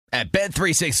At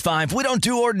Bet365, we don't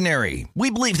do ordinary. We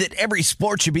believe that every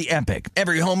sport should be epic.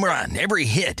 Every home run, every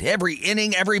hit, every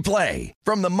inning, every play.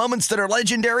 From the moments that are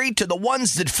legendary to the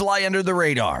ones that fly under the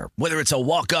radar. Whether it's a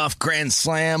walk-off grand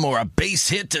slam or a base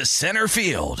hit to center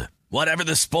field. Whatever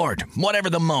the sport, whatever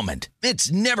the moment.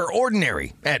 It's never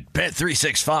ordinary at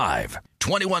Bet365.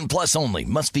 21 plus only.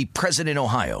 Must be present in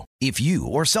Ohio. If you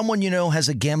or someone you know has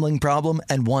a gambling problem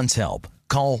and wants help,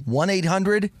 call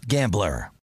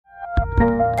 1-800-GAMBLER.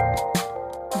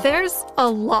 There's a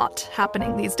lot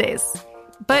happening these days,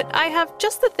 but I have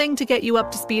just the thing to get you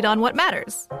up to speed on what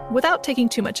matters without taking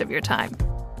too much of your time.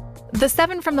 The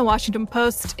 7 from the Washington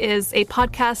Post is a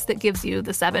podcast that gives you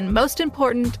the 7 most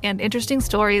important and interesting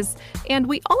stories, and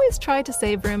we always try to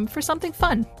save room for something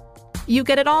fun. You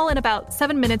get it all in about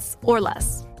 7 minutes or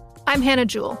less. I'm Hannah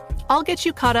Jewell. I'll get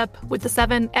you caught up with the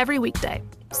 7 every weekday.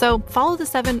 So follow the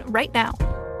 7 right now.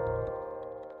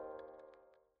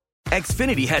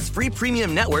 Xfinity has free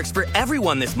premium networks for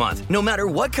everyone this month, no matter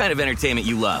what kind of entertainment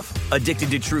you love.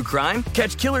 Addicted to true crime?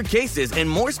 Catch killer cases and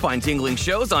more spine-tingling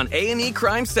shows on A&E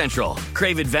Crime Central.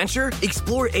 Crave adventure?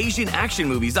 Explore Asian action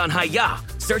movies on Hi-YAH.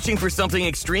 Searching for something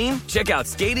extreme? Check out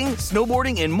skating,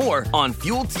 snowboarding, and more on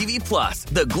Fuel TV Plus,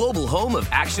 the global home of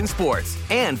action sports.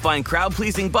 And find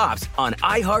crowd-pleasing bops on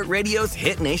iHeartRadio's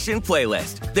Hit Nation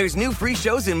playlist. There's new free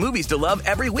shows and movies to love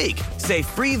every week. Say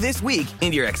free this week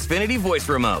in your Xfinity voice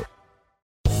remote.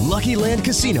 Lucky Land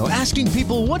Casino, asking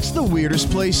people, what's the weirdest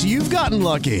place you've gotten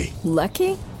lucky?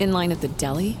 Lucky? In line at the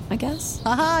deli, I guess?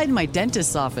 Aha, in my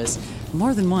dentist's office.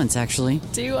 More than once, actually.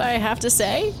 Do I have to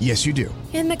say? Yes, you do.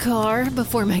 In the car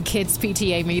before my kids'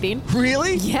 PTA meeting.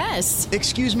 Really? Yes.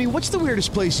 Excuse me, what's the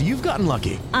weirdest place you've gotten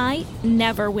lucky? I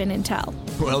never win and tell.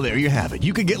 Well, there you have it.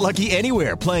 You can get lucky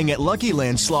anywhere, playing at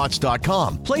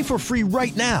LuckyLandSlots.com. Play for free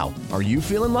right now. Are you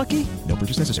feeling lucky? No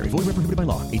purchase necessary. Void where prohibited by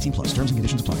law. 18 plus. Terms and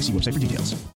conditions apply. See website for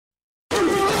details.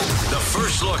 The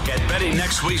first look at betting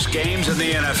next week's games in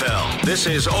the NFL. This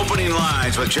is Opening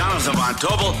Lines with Jonathan Von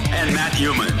Tobel and Matt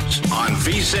Youmans on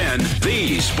VSiN,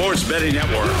 the Sports Betting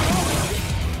Network.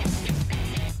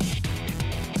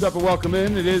 What's up and welcome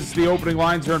in. It is the Opening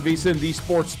Lines here on VSiN, the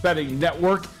Sports Betting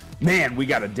Network. Man, we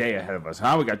got a day ahead of us,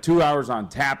 huh? We got 2 hours on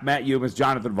tap. Matt Youmans,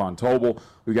 Jonathan Von Tobel.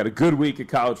 We've got a good week of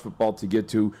college football to get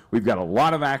to. We've got a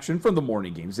lot of action from the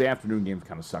morning games. The afternoon games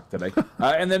kind of suck today.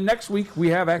 And then next week, we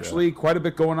have actually quite a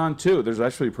bit going on, too. There's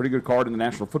actually a pretty good card in the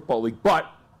National Football League.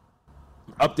 But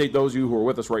update those of you who are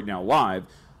with us right now live,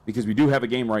 because we do have a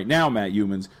game right now, Matt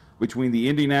Youmans, between the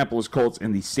Indianapolis Colts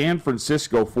and the San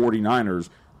Francisco 49ers.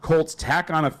 Colts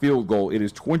tack on a field goal. It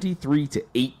is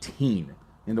 23-18.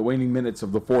 In the waning minutes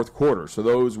of the fourth quarter. So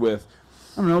those with,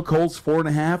 I don't know, Colts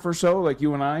 4.5 or so, like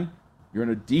you and I, you're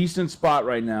in a decent spot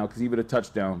right now because even a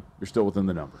touchdown, you're still within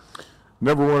the number.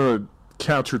 Never want to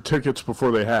count your tickets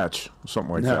before they hatch,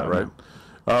 something like that, right?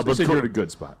 No. But you're in a good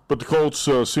spot. But the Colts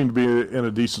seem to be in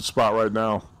a decent spot right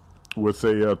now with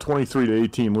a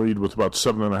 23-18 lead with about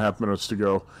 7.5 minutes to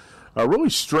go. A really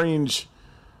strange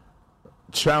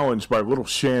challenge by Little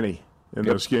Shanny in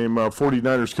this game.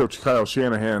 49ers coach Kyle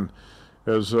Shanahan,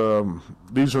 as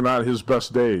these are not his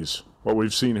best days, what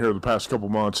we've seen here the past couple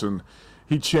months. And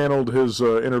he channeled his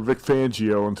inner Vic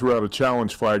Fangio and threw out a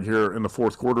challenge flag here in the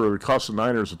fourth quarter. It cost the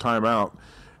Niners a timeout.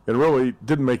 It really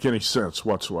didn't make any sense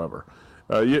whatsoever.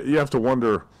 You have to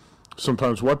wonder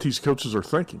sometimes what these coaches are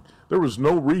thinking. There was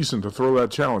no reason to throw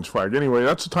that challenge flag. Anyway,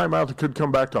 that's a timeout that could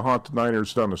come back to haunt the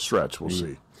Niners down the stretch. We'll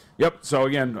see. Yep. So,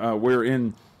 again, we're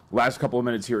in last couple of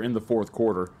minutes here in the fourth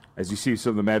quarter, as you see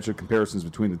some of the matchup comparisons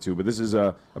between the two. But this is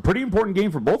a pretty important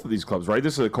game for both of these clubs, right?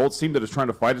 This is a Colts team that is trying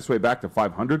to fight its way back to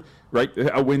 500, right?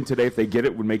 A win today, if they get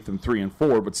it, would make them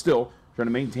 3-4, but still trying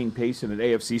to maintain pace in an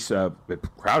AFC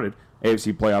crowded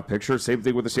AFC playoff picture. Same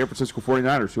thing with the San Francisco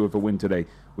 49ers, who, if a win today,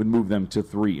 would move them to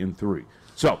 3-3.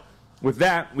 So with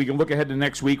that, we can look ahead to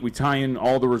next week. We tie in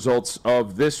all the results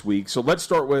of this week. So let's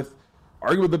start with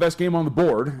arguably the best game on the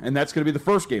board, and that's going to be the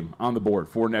first game on the board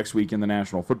for next week in the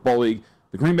National Football League.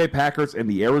 The Green Bay Packers and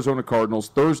the Arizona Cardinals,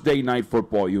 Thursday Night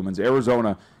Football, Youmans.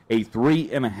 Arizona, a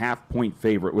 3.5-point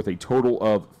favorite with a total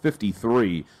of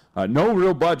 53. No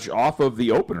real budge off of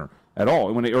the opener at all.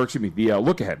 The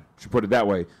look-ahead, should put it that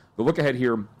way. The look-ahead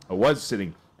here was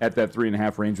sitting at that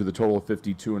 3.5 range with a total of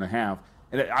 52.5.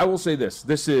 And I will say this.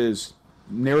 This is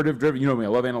narrative-driven. You know me. I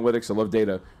love analytics. I love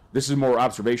data. This is more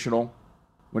observational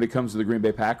when it comes to the Green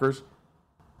Bay Packers.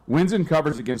 Wins and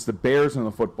covers against the Bears and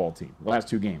the football team, the last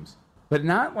two games. But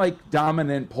not like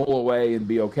dominant, pull away and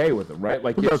be okay with them, right?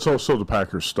 Like, but that's also the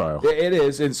Packers style. It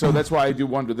is, and so that's why I do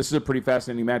wonder. This is a pretty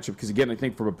fascinating matchup because, again, I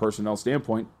think from a personnel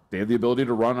standpoint, they have the ability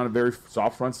to run on a very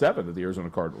soft front seven that the Arizona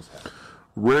Cardinals have.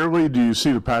 Rarely do you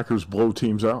see the Packers blow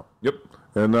teams out. Yep.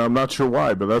 And I'm not sure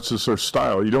why, but that's just their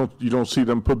style. You don't see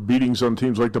them put beatings on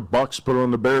teams like the Bucks put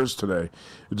on the Bears today.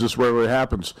 It just rarely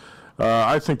happens.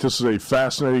 I think this is a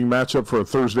fascinating matchup for a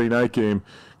Thursday night game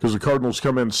because the Cardinals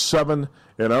come in 7-0.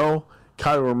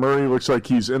 Kyler Murray looks like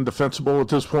he's indefensible at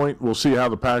this point. We'll see how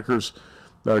the Packers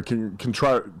can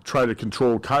try to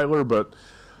control Kyler, but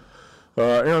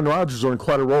Aaron Rodgers is on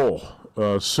quite a roll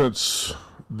since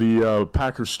the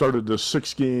Packers started this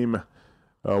 6-game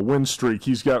win streak.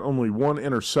 He's got only one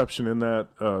interception in that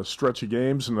stretch of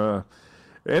games, and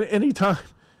anytime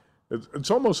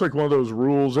it's almost like one of those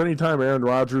rules. Anytime Aaron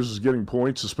Rodgers is getting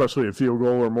points, especially a field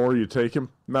goal or more, you take him.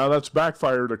 Now that's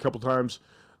backfired a couple times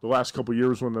the last couple of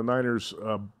years when the Niners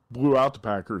blew out the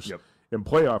Packers in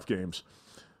playoff games.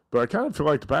 But I kind of feel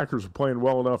like the Packers are playing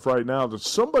well enough right now that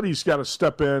somebody's got to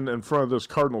step in front of this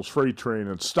Cardinals freight train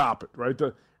and stop it, right?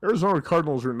 The Arizona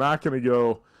Cardinals are not going to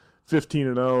go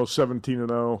 15-0,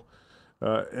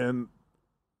 17-0, and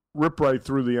rip right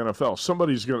through the NFL.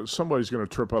 Somebody's going to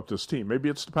trip up this team. Maybe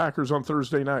it's the Packers on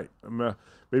Thursday night.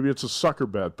 Maybe it's a sucker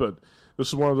bet, but this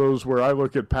is one of those where I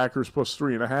look at Packers plus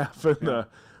 3.5 and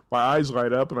my eyes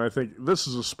light up, and I think this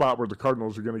is a spot where the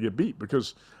Cardinals are going to get beat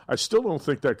because I still don't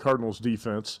think that Cardinals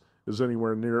defense is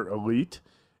anywhere near elite,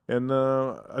 and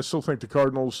I still think the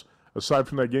Cardinals, aside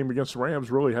from that game against the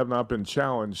Rams, really have not been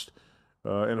challenged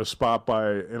in a spot by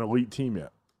an elite team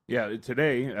yet. Yeah,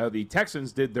 today the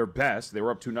Texans did their best. They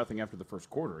were up 2-0 after the first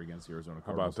quarter against the Arizona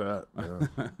Cardinals. How about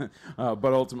that? Yeah.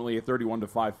 But ultimately a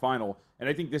 31-5 final. And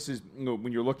I think this is,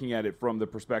 when you're looking at it from the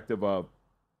perspective of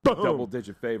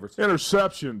double-digit favorites.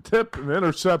 Interception, tip, and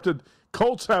intercepted.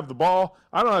 Colts have the ball.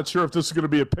 I'm not sure if this is going to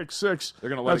be a pick six.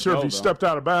 They're going to let it go, Not sure if he stepped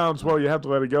out of bounds. Well, you have to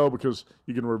let it go because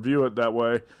you can review it that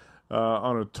way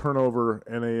on a turnover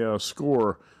and a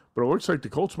score. But it looks like the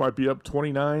Colts might be up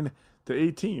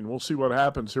 29-18. We'll see what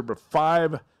happens here. But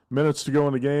 5 minutes to go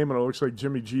in the game, and it looks like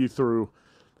Jimmy G threw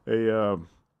a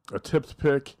tipped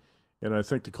pick, and I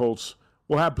think the Colts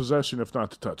will have possession, if not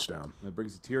the touchdown. It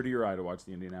brings a tear to your eye to watch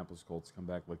the Indianapolis Colts come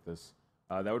back like this.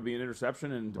 That would be an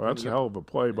interception. And that's a hell of a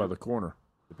play by the corner.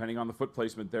 Depending on the foot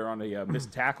placement there on a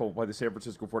missed tackle by the San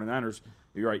Francisco 49ers,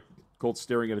 you're right, Colts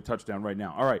staring at a touchdown right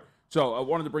now. All right, so I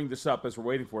wanted to bring this up as we're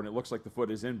waiting for it, and it looks like the foot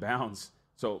is in bounds.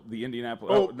 So the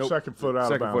Indianapolis... second foot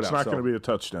out of bounds. It's not going to be a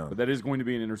touchdown. But that is going to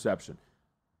be an interception.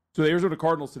 So the Arizona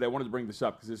Cardinals today, I wanted to bring this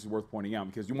up because this is worth pointing out,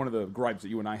 because one of the gripes that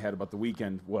you and I had about the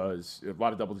weekend was a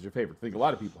lot of double-digit favorites. I think a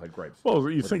lot of people had gripes. Well,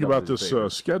 you think about this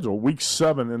schedule, Week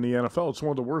 7 in the NFL, it's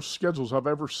one of the worst schedules I've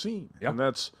ever seen. Yep. And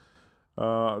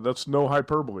that's no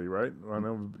hyperbole, right? I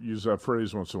know we use that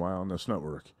phrase once in a while on this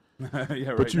network.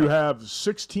 But you have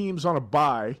 6 teams on a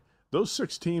bye. Those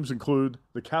 6 teams include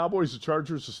the Cowboys, the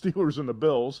Chargers, the Steelers, and the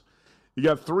Bills. You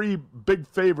got 3 big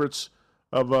favorites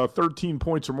of 13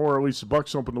 points or more. At least the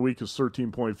Bucs open the week as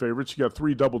 13-point favorites. You got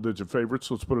 3 double-digit favorites,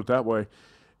 let's put it that way.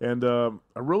 And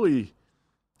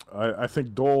I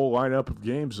think dull lineup of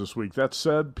games this week. That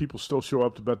said, people still show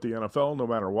up to bet the NFL no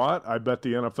matter what. I bet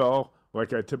the NFL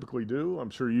like I typically do. I'm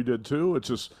sure you did too. It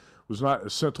just was not a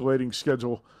scintillating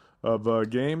schedule of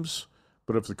games.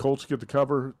 But if the Colts get the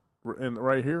cover and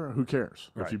right here, who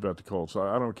cares if you bet the Colts?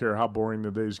 I don't care how boring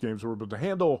the day's games were, but the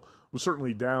handle was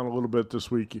certainly down a little bit this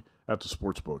week at the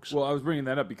sports books. Well, I was bringing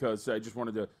that up because I just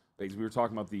wanted to, because we were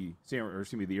talking about the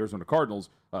Arizona Cardinals.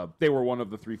 They were one of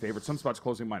the 3 favorites. Some spots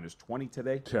closing minus 20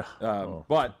 today. Yeah.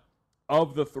 But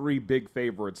of the 3 big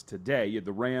favorites today, you had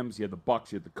the Rams, you had the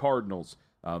Bucs, you had the Cardinals.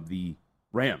 The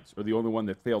Rams are the only one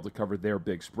that failed to cover their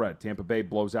big spread. Tampa Bay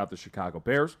blows out the Chicago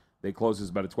Bears. They close as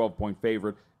about a 12-point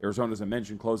favorite. Arizona, as I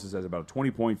mentioned, closes as about a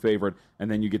 20-point favorite. And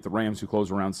then you get the Rams, who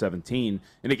close around 17.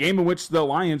 In a game in which the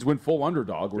Lions went full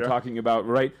underdog. We're talking about,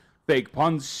 fake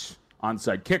punts,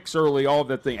 onside kicks early, all of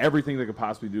that thing. Everything they could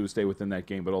possibly do to stay within that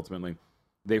game. But ultimately,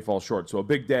 they fall short. So a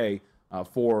big day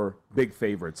for big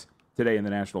favorites today in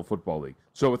the National Football League.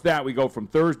 So with that, we go from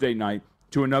Thursday night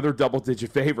to another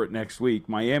double-digit favorite next week.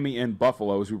 Miami and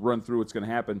Buffalo, as we run through what's going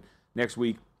to happen next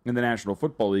week in the National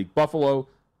Football League. Buffalo,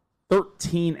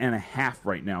 13.5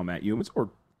 right now, Matt Humans, or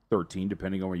 13,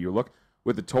 depending on where you look,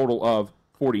 with a total of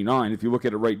 49. If you look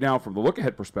at it right now from the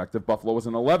look-ahead perspective, Buffalo is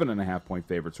an 11.5-point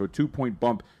favorite, so a 2-point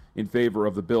bump in favor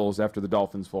of the Bills after the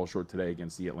Dolphins fall short today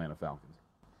against the Atlanta Falcons.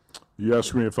 You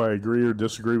ask me if I agree or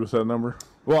disagree with that number?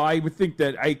 Well, I would think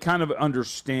that I kind of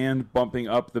understand bumping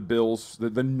up the Bills,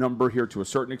 the number here to a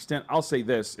certain extent. I'll say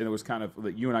this, and it was kind of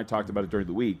that you and I talked about it during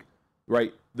the week,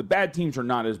 right? The bad teams are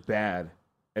not as bad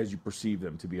as you perceive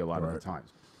them to be a lot of the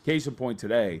times. Case in point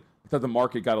today, I thought the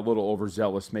market got a little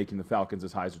overzealous, making the Falcons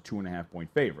as high as a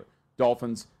 2.5-point favorite.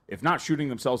 Dolphins, if not shooting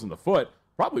themselves in the foot,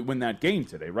 probably win that game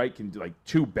today, right? Can like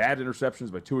 2 bad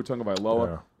interceptions by Tua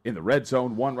Tagovailoa in the red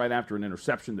zone, one right after an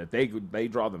interception that they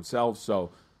draw themselves.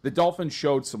 So the Dolphins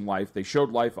showed some life. They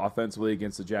showed life offensively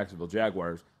against the Jacksonville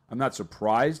Jaguars. I'm not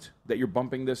surprised that you're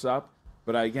bumping this up,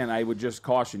 but I would just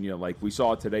caution you, like we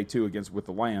saw today too with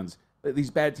the Lions. These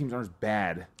bad teams aren't as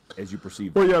bad as you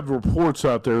perceive. Well, you have reports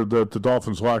out there that the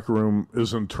Dolphins locker room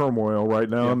is in turmoil right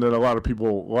now, and that a lot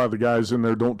of the guys in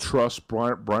there don't trust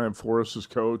Brian Flores as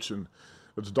coach, and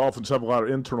the Dolphins have a lot of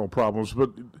internal problems.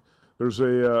 But there's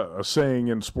a saying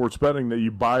in sports betting that you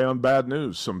buy on bad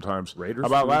news sometimes. Raiders. How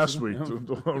about last week?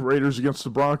 The Raiders against the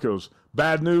Broncos.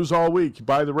 Bad news all week. You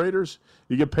buy the Raiders,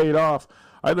 you get paid off.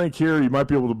 I think here you might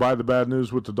be able to buy the bad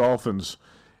news with the Dolphins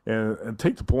and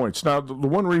take the points. Now, the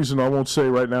one reason I won't say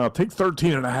right now, take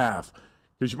 13.5,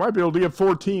 because you might be able to get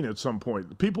 14 at some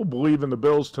point. People believe in the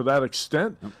Bills to that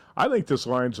extent. I think this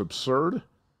line's absurd.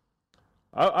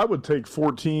 I would take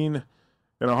 14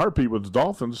 in a heartbeat with the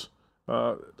Dolphins.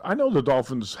 I know the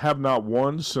Dolphins have not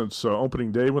won since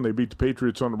opening day when they beat the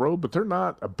Patriots on the road, but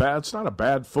it's not a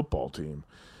bad football team.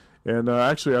 And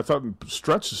actually, I thought in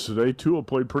stretches today, Tua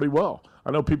played pretty well. I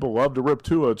know people love to rip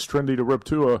Tua. It's trendy to rip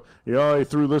Tua. He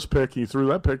threw this pick, he threw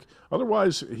that pick.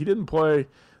 Otherwise, he didn't play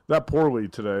that poorly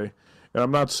today. And I'm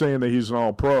not saying that he's an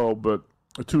all-pro, but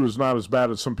Tua's not as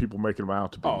bad as some people making him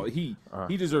out to be. Oh,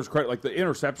 he deserves credit. Like, the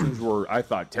interceptions were, I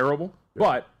thought, terrible.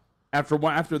 But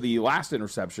after the last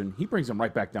interception, he brings them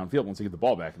right back downfield once he get the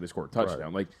ball back and they score a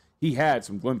touchdown. Right. Like, he had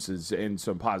some glimpses and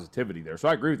some positivity there. So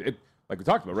I agree with it. Like we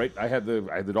talked about, right? I had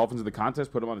the Dolphins in the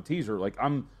contest, put them on a teaser. Like,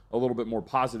 I'm a little bit more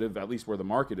positive, at least where the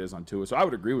market is on Tua. So I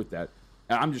would agree with that.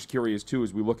 And I'm just curious, too,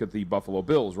 as we look at the Buffalo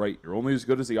Bills, right? You're only as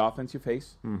good as the offense you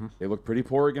face. Mm-hmm. They look pretty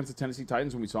poor against the Tennessee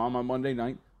Titans when we saw them on Monday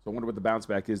night. So I wonder what the bounce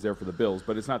back is there for the Bills.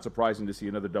 But it's not surprising to see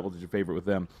another double-digit favorite with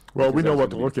them. Well, we know what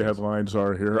the look-ahead lines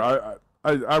are here.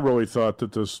 I really thought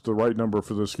that the right number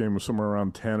for this game was somewhere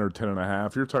around 10 or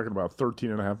 10.5. You're talking about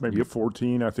 13.5, maybe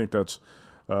 14. I think that's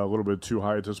a little bit too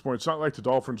high at this point. It's not like the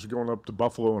Dolphins are going up to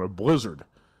Buffalo in a blizzard,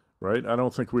 right? I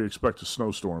don't think we expect a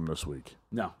snowstorm this week.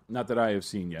 No, not that I have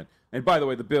seen yet. And by the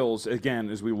way, the Bills, again,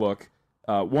 as we look,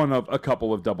 one of a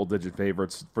couple of double-digit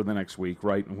favorites for the next week,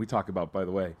 right? And we talk about, by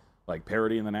the way, like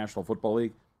parity in the National Football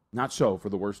League. Not so for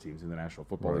the worst teams in the National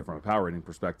Football League from a power rating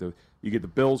perspective. You get the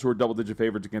Bills, who are double-digit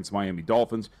favorites against Miami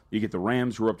Dolphins. You get the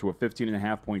Rams, who are up to a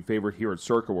 15.5-point favorite here at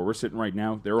Circa, where we're sitting right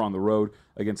now. They're on the road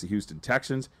against the Houston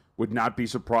Texans. Would not be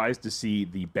surprised to see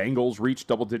the Bengals reach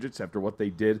double digits after what they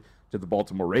did to the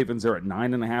Baltimore Ravens. They're at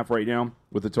 9.5 right now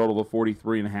with a total of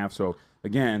 43.5. So,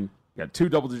 again, you got 2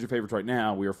 double-digit favorites right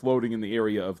now. We are floating in the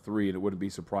area of 3, and it wouldn't be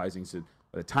surprising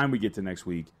by the time we get to next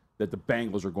week that the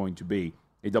Bengals are going to be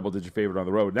a double-digit favorite on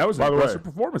the road. That was an impressive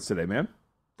performance today, man.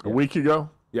 A week ago?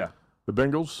 Yeah. The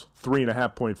Bengals,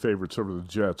 3.5-point favorites over the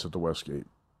Jets at the Westgate.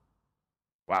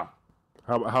 Wow.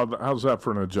 How's that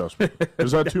for an adjustment?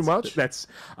 Is that too much?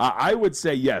 I would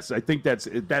say yes. I think that's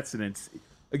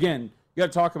again, you got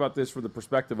to talk about this from the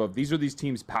perspective of these are these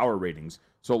teams' power ratings.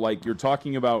 So, like, you're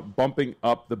talking about bumping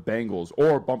up the Bengals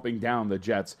or bumping down the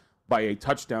Jets by a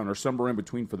touchdown or somewhere in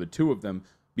between for the two of them.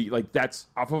 That's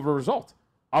off of a result.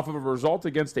 Off of a result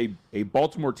against a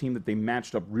Baltimore team that they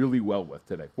matched up really well with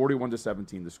today.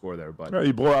 41-17 the score there. But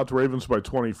you blow out the Ravens by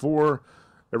 24.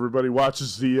 Everybody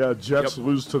watches the Jets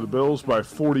lose to the Bills by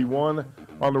 41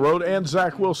 on the road, and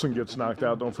Zach Wilson gets knocked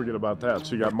out. Don't forget about that.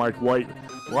 So you got Mike White.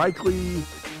 Likely,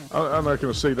 I'm not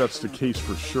going to say that's the case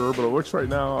for sure, but it looks right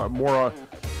now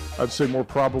I'd say more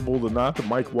probable than not that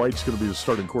Mike White's going to be the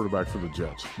starting quarterback for the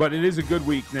Jets. But it is a good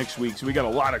week next week, so we got a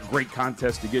lot of great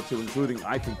contests to get to, including,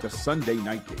 I think, the Sunday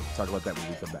night game. We'll talk about that when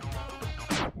we come back.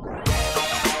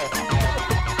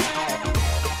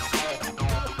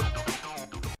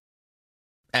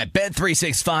 At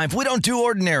Bet365, we don't do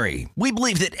ordinary. We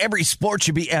believe that every sport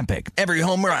should be epic. Every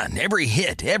home run, every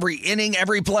hit, every inning,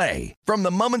 every play. From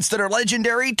the moments that are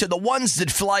legendary to the ones that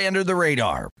fly under the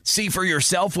radar. See for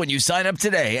yourself when you sign up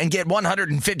today and get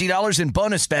 $150 in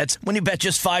bonus bets when you bet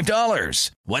just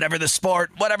 $5. Whatever the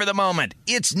sport, whatever the moment,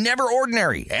 it's never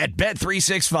ordinary at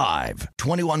Bet365.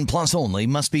 21 plus only.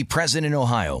 Must be present in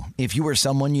Ohio. If you or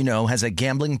someone you know has a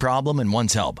gambling problem and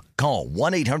wants help, call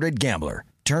 1-800-GAMBLER.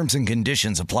 Terms and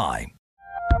conditions apply.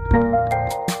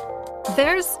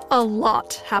 There's a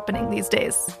lot happening these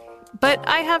days, but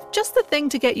I have just the thing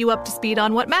to get you up to speed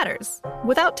on what matters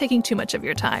without taking too much of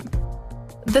your time.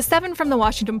 The 7 from the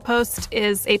Washington Post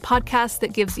is a podcast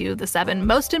that gives you the 7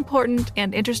 most important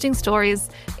and interesting stories,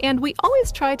 and we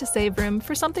always try to save room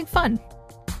for something fun.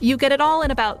 You get it all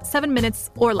in about 7 minutes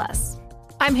or less.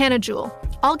 I'm Hannah Jewell.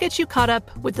 I'll get you caught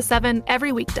up with the 7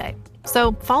 every weekday.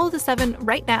 So follow the 7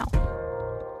 right now.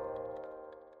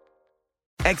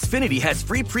 Xfinity has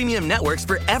free premium networks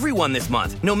for everyone this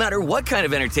month, no matter what kind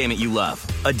of entertainment you love.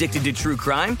 Addicted to true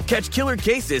crime? Catch killer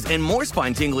cases and more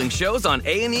spine-tingling shows on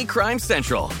A&E Crime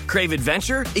Central. Crave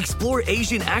adventure? Explore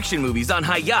Asian action movies on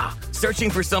Hi-YAH.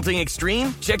 Searching for something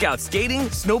extreme? Check out skating,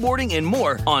 snowboarding, and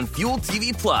more on Fuel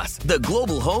TV Plus, the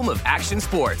global home of action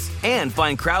sports. And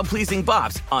find crowd-pleasing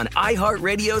bops on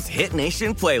iHeartRadio's Hit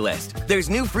Nation playlist. There's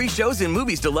new free shows and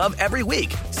movies to love every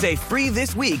week. Say free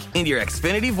this week in your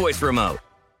Xfinity voice remote.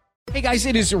 Hey guys,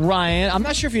 it is Ryan. I'm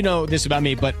not sure if you know this about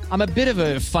me, but I'm a bit of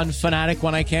a fun fanatic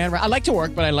when I can. I like to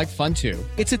work, but I like fun too.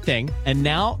 It's a thing. And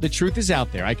now the truth is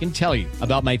out there. I can tell you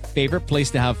about my favorite place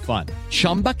to have fun.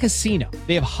 Chumba Casino.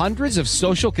 They have hundreds of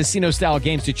social casino style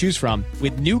games to choose from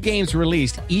with new games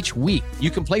released each week.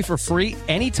 You can play for free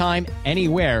anytime,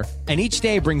 anywhere. And each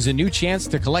day brings a new chance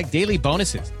to collect daily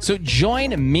bonuses. So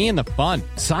join me in the fun.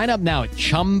 Sign up now at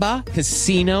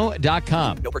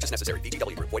ChumbaCasino.com. No purchase necessary.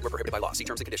 VGW. Void where prohibited by law. See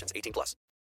terms and conditions. 18+.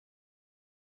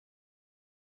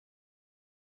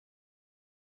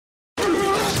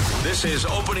 This is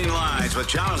Opening Lines with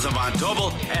Jonathan Von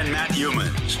Tobel and Matt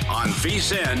Youmans on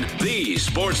VSiN, the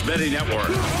Sports Betting Network.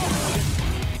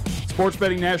 Sports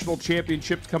Betting National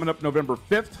Championships coming up November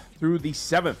 5th through the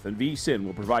 7th, and VSiN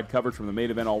will provide coverage from the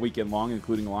main event all weekend long,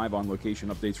 including live on-location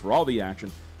updates for all the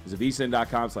action. Visit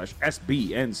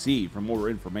vsin.com/SBNC for more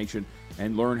information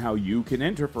and learn how you can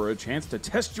enter for a chance to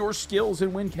test your skills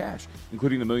and win cash,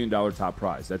 including the $1 million top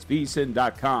prize. That's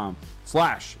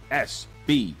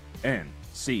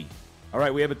vsin.com/SBNC. All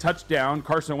right, we have a touchdown.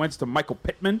 Carson Wentz to Michael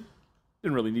Pittman.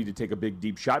 Didn't really need to take a big,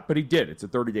 deep shot, but he did. It's a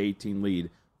 30-18 lead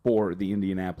for the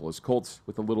Indianapolis Colts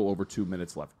with a little over 2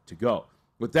 minutes left to go.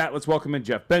 With that, let's welcome in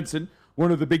Jeff Benson,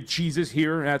 one of the big cheeses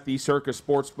here at the Circa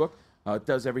Sportsbook.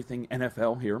 Does everything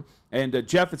NFL here. And,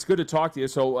 Jeff, it's good to talk to you.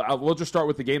 So we'll just start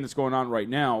with the game that's going on right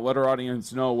now. Let our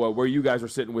audience know where you guys are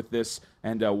sitting with this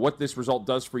and what this result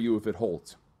does for you if it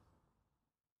holds.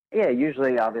 Yeah,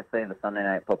 usually, obviously, in the Sunday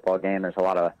Night Football game, there's a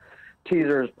lot of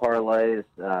teasers, parlays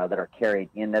that are carried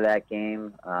into that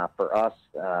game. For us,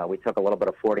 we took a little bit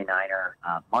of 49er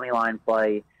money line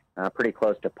play, pretty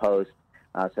close to post.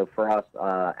 So for us,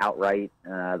 outright,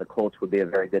 the Colts would be a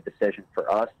very good decision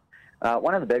for us.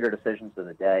 One of the bigger decisions of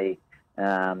the day.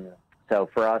 So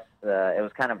for us, it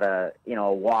was kind of a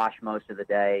wash most of the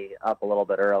day, up a little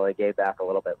bit early, gave back a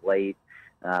little bit late.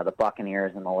 The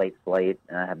Buccaneers in the late slate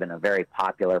have been a very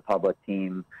popular public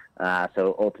team.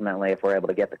 So ultimately, if we're able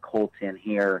to get the Colts in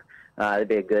here, it'd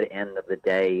be a good end of the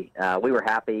day. We were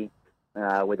happy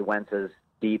with Wentz's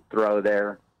deep throw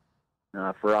there.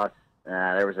 For us,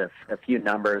 there was a few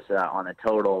numbers on the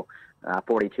total,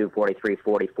 42, 43,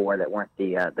 44, that weren't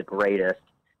the greatest.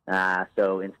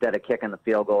 So instead of kicking the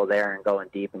field goal there and going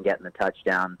deep and getting the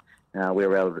touchdown, we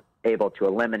were able to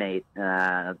eliminate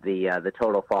the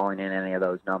total falling in any of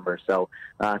those numbers. So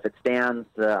if it stands,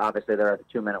 obviously they're at the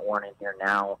 2-minute warning here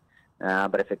now.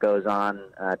 But if it goes on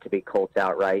to be Colts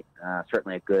outright,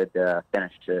 certainly a good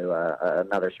finish to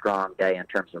another strong day in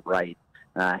terms of right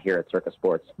here at Circa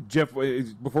Sports. Jeff,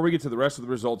 before we get to the rest of the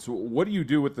results, what do you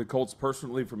do with the Colts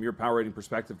personally from your power rating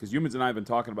perspective? Because Youmans and I have been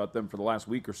talking about them for the last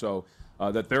week or so,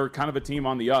 that they're kind of a team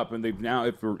on the up, and they've now,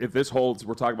 if this holds,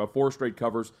 we're talking about 4 straight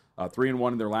covers,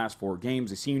 3-1 in their last 4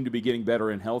 games. They seem to be getting better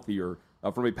and healthier.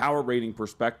 From a power rating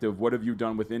perspective, what have you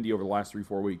done with Indy over the last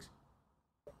 3-4 weeks?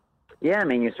 Yeah, I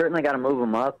mean, you certainly got to move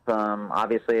them up.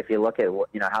 Obviously, if you look at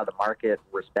how the market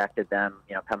respected them,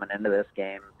 coming into this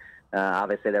game.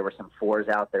 Obviously, there were some 4s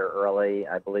out there early.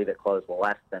 I believe it closed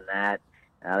less than that.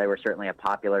 They were certainly a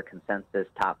popular consensus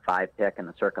top 5 pick in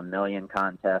the Circa Million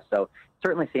contest. So it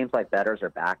certainly seems like bettors are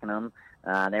backing them.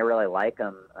 They really like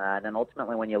them. And then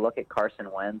ultimately, when you look at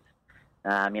Carson Wentz,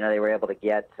 they were able to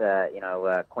get,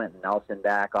 Quentin Nelson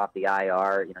back off the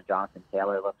IR. Jonathan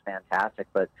Taylor looks fantastic.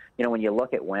 But, when you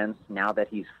look at Wentz, now that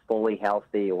he's fully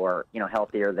healthy or,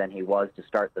 healthier than he was to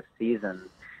start the season,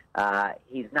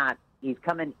 he's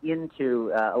coming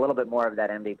into a little bit more of that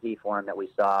MVP form that we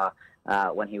saw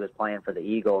when he was playing for the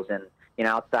Eagles. And,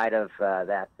 outside of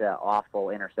that awful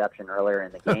interception earlier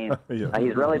in the game,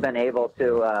 he's really been able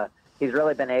to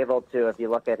if you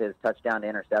look at his touchdown to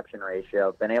interception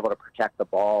ratio, been able to protect the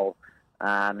ball.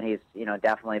 He's,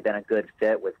 definitely been a good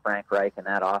fit with Frank Reich in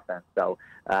that offense. So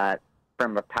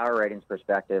from a power ratings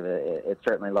perspective, it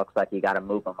certainly looks like you got to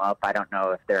move them up. I don't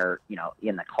know if they're,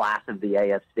 in the class of the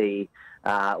AFC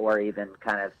or even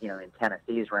kind of, in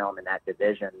Tennessee's realm in that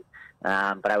division.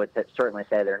 But I would certainly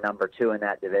say they're number 2 in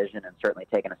that division and certainly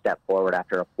taking a step forward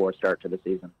after a poor start to the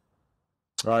season.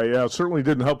 Yeah, it certainly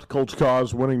didn't help the Colts'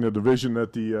 cause winning the division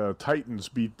that the Titans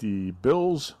beat the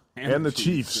Bills and the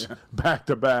Chiefs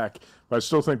back-to-back. But I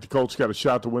still think the Colts got a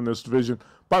shot to win this division.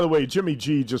 By the way, Jimmy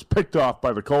G just picked off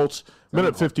by the Colts.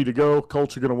 Minute 50 to go.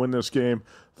 Colts are going to win this game.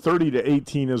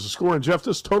 30-18 is the score. And, Jeff,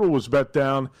 this total was bet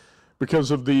down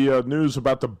because of the news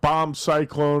about the bomb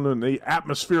cyclone and the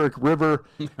atmospheric river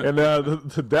and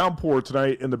the downpour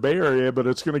tonight in the Bay Area, but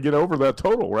it's going to get over that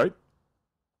total, right?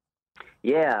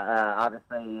 Yeah,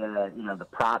 obviously, the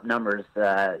prop numbers,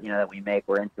 that we make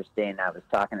were interesting. I was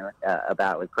talking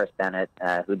about with Chris Bennett,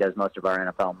 who does most of our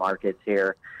NFL markets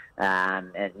here.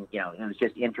 And it was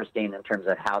just interesting in terms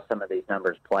of how some of these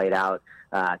numbers played out,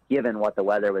 given what the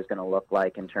weather was going to look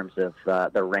like in terms of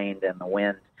the rain and the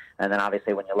wind. And then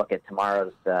obviously when you look at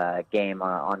tomorrow's game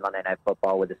on Monday Night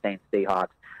Football with the Saints Seahawks,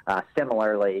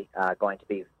 similarly going to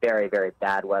be very, very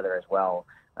bad weather as well.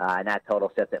 And that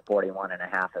total sits at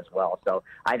 41.5 as well. So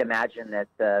I'd imagine that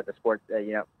the sports,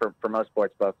 for most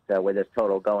sports books, with this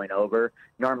total going over,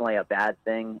 normally a bad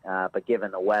thing. But given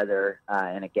the weather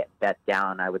and it getting bet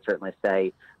down, I would certainly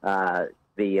say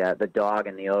the dog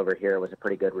and the over here was a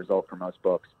pretty good result for most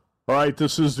books. All right,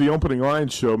 this is the Opening Line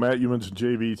Show. Matt Youmans and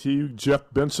JVT. Jeff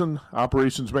Benson,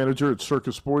 operations manager at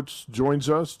Circa Sports, joins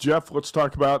us. Jeff, let's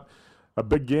talk about a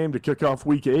big game to kick off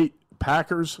Week 8.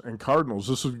 Packers and Cardinals.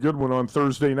 This is a good one on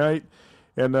Thursday night.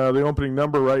 And the opening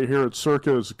number right here at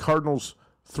Circa is Cardinals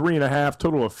 3.5,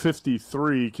 total of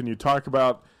 53. Can you talk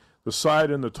about the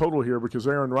side and the total here? Because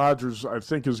Aaron Rodgers, I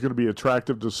think, is going to be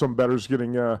attractive to some bettors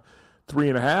getting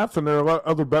 3.5. And there are a lot of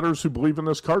other bettors who believe in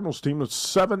this Cardinals team that's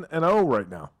 7-0 right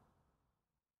now.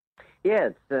 Yeah,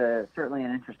 it's certainly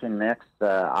an interesting mix.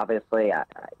 Obviously,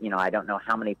 I don't know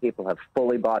how many people have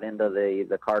fully bought into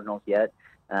the Cardinals yet.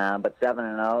 But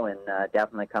 7-0 and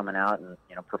definitely coming out and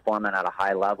performing at a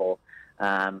high level.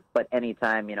 But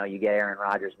anytime you get Aaron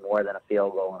Rodgers more than a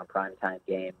field goal in a primetime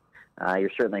game, you're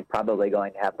certainly probably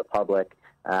going to have the public,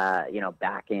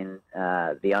 backing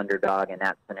the underdog in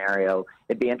that scenario.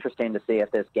 It'd be interesting to see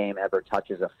if this game ever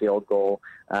touches a field goal.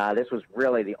 This was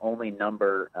really the only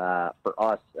number for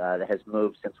us that has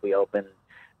moved since we opened.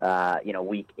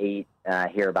 Week 8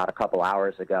 here about a couple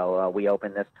hours ago. We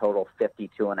opened this total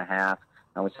 52.5.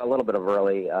 And we saw a little bit of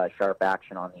early sharp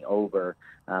action on the over,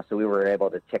 so we were able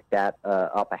to tick that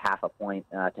up a half a point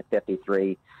to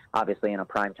 53. Obviously in a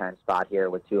primetime spot here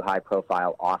with two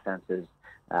high-profile offenses.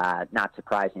 Not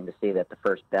surprising to see that the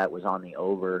first bet was on the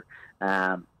over.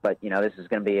 But, this is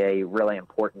going to be a really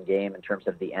important game in terms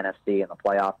of the NFC and the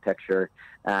playoff picture.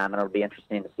 And it'll be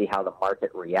interesting to see how the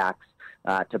market reacts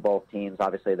to both teams.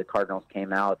 Obviously the Cardinals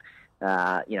came out.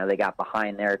 They got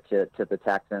behind there to the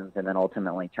Texans and then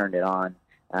ultimately turned it on.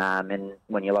 And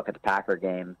when you look at the Packer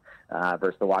game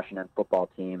versus the Washington football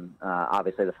team,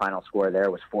 obviously the final score there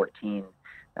was 14.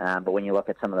 But when you look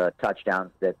at some of the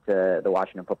touchdowns that the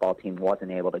Washington football team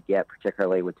wasn't able to get,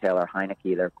 particularly with Taylor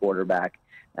Heineke, their quarterback,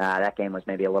 that game was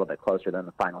maybe a little bit closer than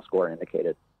the final score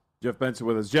indicated. Jeff Benson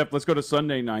with us. Jeff, let's go to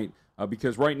Sunday night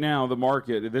because right now the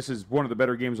market, this is one of the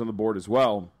better games on the board as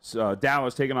well.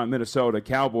 Dallas taking on Minnesota.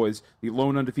 Cowboys, the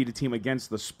lone undefeated team against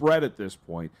the spread at this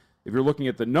point. If you're looking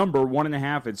at the number,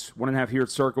 1.5, it's 1.5 here at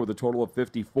Circa with a total of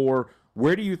 54.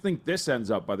 Where do you think this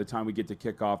ends up by the time we get to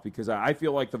kickoff? Because I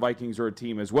feel like the Vikings are a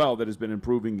team as well that has been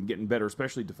improving and getting better,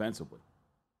 especially defensively.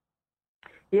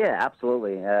 Yeah,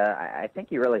 absolutely. I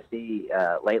think you really see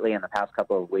lately in the past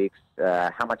couple of weeks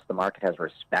how much the market has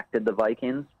respected the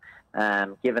Vikings,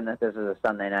 given that this is a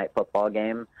Sunday night football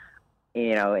game,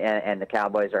 and the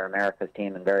Cowboys are America's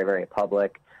team and very, very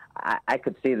public. I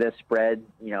could see this spread,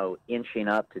 inching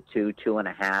up to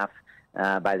 2.5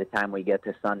 by the time we get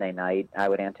to Sunday night. I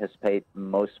would anticipate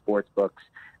most sports books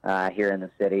here in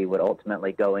the city would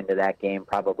ultimately go into that game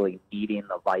probably needing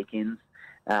the Vikings.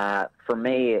 For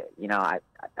me,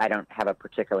 I don't have a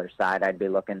particular side I'd be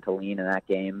looking to lean in that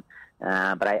game.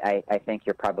 But I think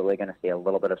you're probably going to see a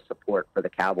little bit of support for the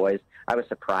Cowboys. I was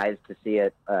surprised to see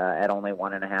it at only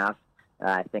 1.5.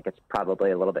 I think it's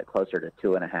probably a little bit closer to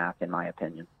 2.5 in my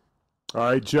opinion. All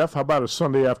right, Jeff, how about a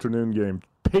Sunday afternoon game?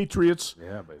 Patriots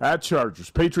at Chargers.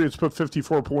 Patriots put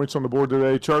 54 points on the board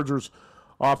today. Chargers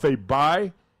off a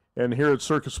bye. And here at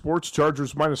Circa Sports,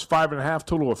 Chargers minus 5.5,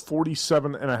 total of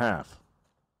 47.5.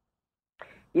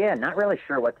 Yeah, not really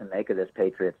sure what to make of this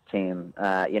Patriots team.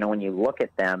 When you look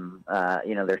at them,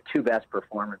 their two best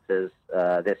performances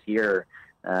this year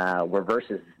were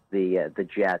versus the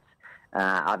Jets.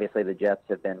 Obviously, the Jets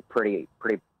have been pretty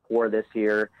poor this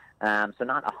year. So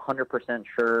not 100%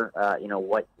 sure,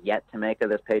 what yet to make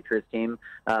of this Patriots team.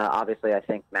 Obviously, I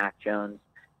think Mac Jones,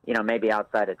 maybe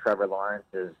outside of Trevor Lawrence,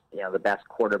 is, the best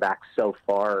quarterback so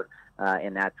far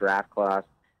in that draft class.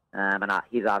 And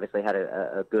he's obviously had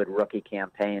a good rookie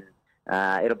campaign.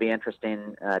 It'll be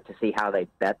interesting to see how they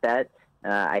bet that.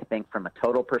 I think from a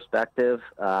total perspective,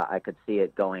 I could see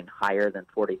it going higher than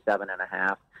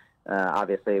 47.5.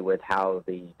 Obviously, with how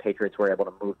the Patriots were able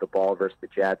to move the ball versus the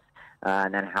Jets,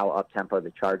 and then how up-tempo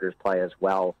the Chargers play as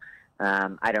well.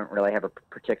 I don't really have a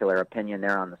particular opinion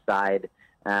there on the side.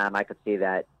 I could see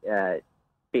that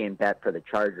being bet for the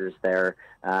Chargers there,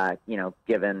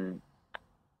 given,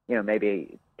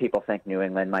 maybe people think New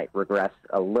England might regress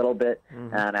a little bit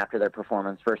after their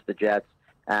performance versus the Jets.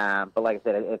 But like I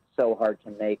said, it's so hard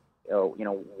to make,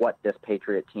 what this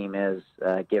Patriot team is,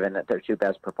 given that their two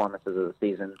best performances of the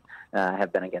season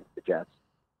have been against the Jets.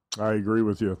 I agree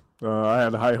with you. I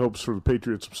had high hopes for the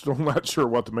Patriots. I'm still not sure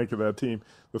what to make of that team.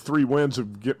 The 3 wins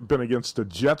have been against the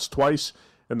Jets twice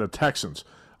and the Texans.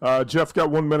 Jeff, got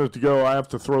 1 minute to go. I have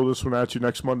to throw this one at you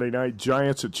next Monday night.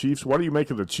 Giants at Chiefs. What do you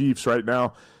make of the Chiefs right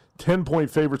now?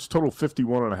 10-point favorites, total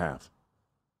 51.5.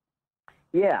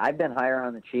 Yeah, I've been higher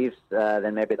on the Chiefs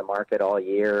than maybe the market all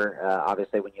year.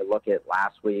 Obviously, when you look at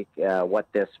last week, what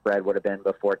this spread would have been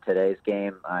before today's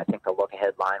game, I think the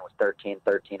look-ahead line was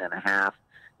 13.5.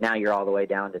 Now you're all the way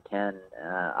down to 10.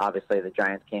 Obviously, the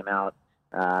Giants came out,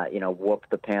 whooped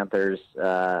the Panthers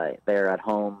there at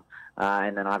home.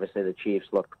 And then obviously the Chiefs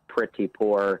looked pretty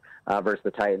poor versus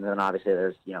the Titans. And obviously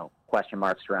there's, question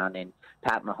marks surrounding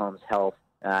Pat Mahomes' health.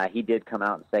 He did come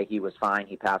out and say he was fine.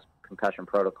 He passed concussion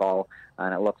protocol,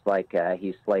 and it looks like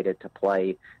he's slated to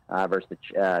play versus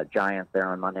the Giants there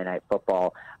on Monday Night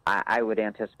Football. I would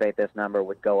anticipate this number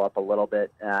would go up a little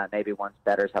bit, maybe once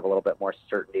bettors have a little bit more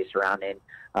certainty surrounding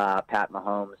Pat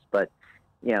Mahomes. But,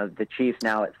 the Chiefs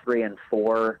now at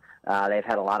 3-4, they've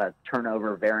had a lot of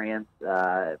turnover variance,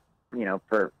 so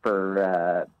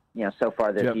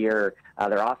far this year.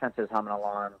 Their offense is humming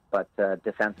along, but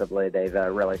defensively they've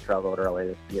really struggled early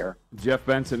this year. Jeff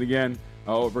Benson again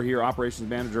over here, operations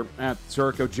manager at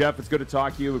Serco. Jeff, it's good to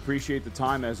talk to you. Appreciate the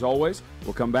time as always.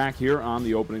 We'll come back here on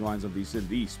the opening lines of VSiN,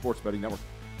 the Sports Betting Network.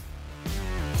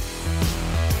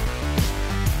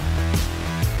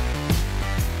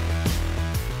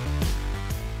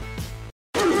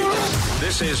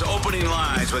 This is Opening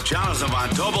Lines with Jonathan Von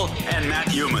Tobel and Matt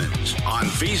Humans on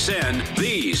VSiN,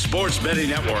 the Sports Betting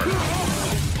Network.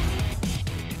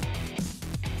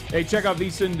 Hey, check out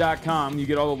VSiN.com. You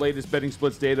get all the latest betting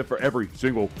splits data for every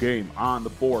single game on the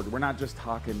board. We're not just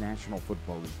talking National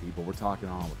Football League, people. We're talking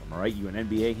all of them, all right? You an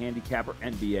NBA handicapper,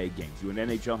 NBA games. You an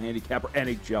NHL handicapper,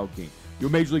 NHL game. You a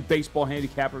Major League Baseball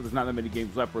handicapper, there's not that many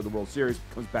games left for the World Series.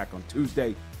 It comes back on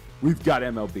Tuesday. We've got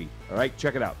MLB, all right?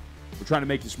 Check it out. We're trying to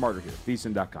make you smarter here.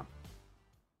 VSiN.com.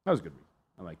 That was a good read.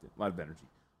 I liked it. A lot of energy.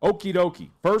 Okie dokie.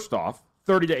 First off,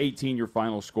 30-18 your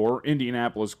final score.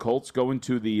 Indianapolis Colts go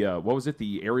into the,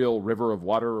 the Ariel River of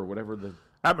Water or whatever the...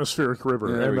 Atmospheric river.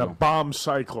 Yeah, and a bomb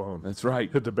cyclone. That's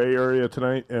right. Hit the Bay Area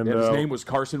tonight. And his name was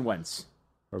Carson Wentz.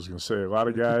 I was going to say, a lot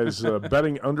of guys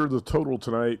betting under the total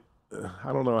tonight.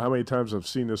 I don't know how many times I've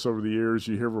seen this over the years.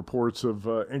 You hear reports of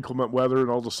inclement weather, and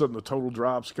all of a sudden the total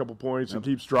drops a couple points and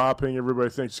keeps dropping. Everybody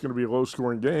thinks it's going to be a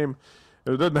low-scoring game,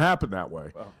 and it doesn't happen that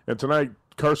way. Wow. And tonight,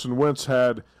 Carson Wentz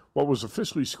had what was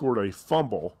officially scored a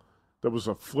fumble. That was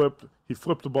a flip. He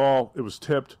flipped the ball. It was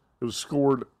tipped. It was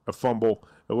scored a fumble.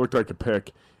 It looked like a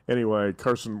pick. Anyway,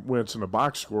 Carson Wentz in the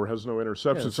box score has no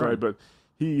interceptions tonight, but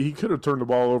he could have turned the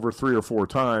ball over 3 or 4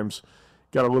 times.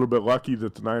 Got a little bit lucky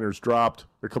that the Niners dropped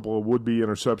a couple of would-be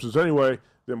interceptions. Anyway,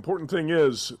 the important thing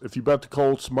is, if you bet the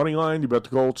Colts money line, you bet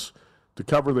the Colts to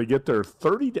cover, they get there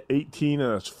 30-18, and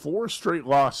that's 4 straight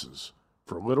losses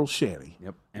for Little Shanny.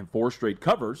 Yep, and 4 straight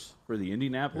covers for the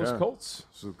Indianapolis Colts.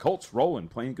 So the Colts rolling,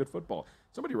 playing good football.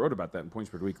 Somebody wrote about that in Point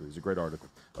Spread Weekly. It's a great article.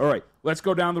 All right, let's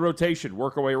go down the rotation,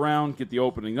 work our way around, get the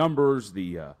opening numbers,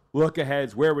 the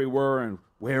look-aheads, where we were and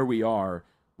where we are.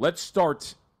 Let's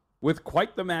start with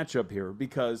quite the matchup here,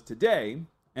 because today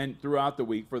and throughout the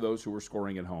week, for those who are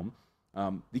scoring at home,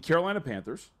 the Carolina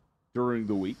Panthers during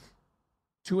the week,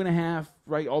 2.5,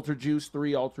 right, altered juice,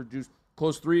 3 altered juice,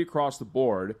 close 3 across the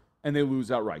board, and they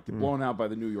lose outright. Get blown out by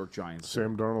the New York Giants.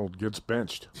 Sam Darnold gets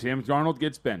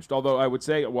benched. Although I would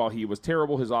say, while he was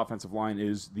terrible, his offensive line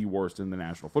is the worst in the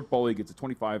National Football League. It's a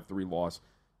 25-3 loss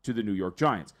to the New York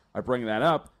Giants. I bring that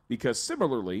up because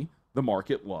similarly, the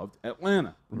market loved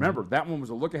Atlanta. Remember, that one was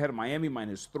a look ahead of Miami,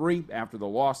 -3 after the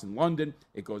loss in London.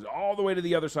 It goes all the way to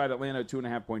the other side. Atlanta, a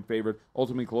 2.5-point favorite,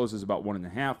 ultimately closes about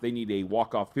 1.5. They need a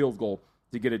walk-off field goal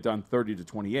to get it done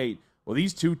 30-28. Well,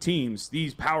 these two teams,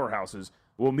 these powerhouses,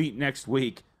 will meet next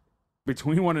week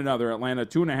between one another. Atlanta,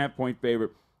 2.5-point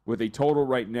favorite with a total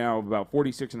right now of about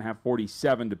 46.5,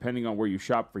 47, depending on where you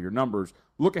shop for your numbers.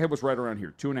 Look ahead was right around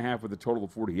here, 2.5 with a total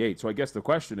of 48. So I guess the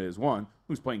question is, 1,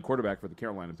 who's playing quarterback for the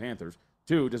Carolina Panthers?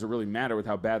 2, does it really matter with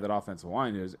how bad that offensive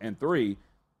line is? And 3, do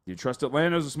you trust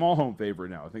Atlanta as a small home favorite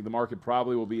now? I think the market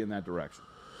probably will be in that direction.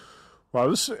 Wow,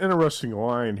 this is an interesting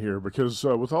line here because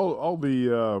with all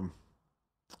the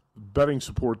betting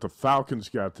support the Falcons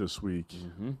got this week,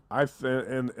 and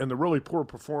the really poor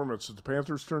performance that the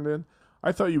Panthers turned in,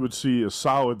 I thought you would see a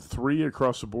solid 3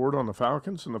 across the board on the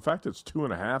Falcons, and the fact it's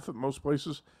 2.5 at most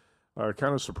places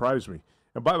kind of surprised me.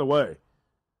 And by the way,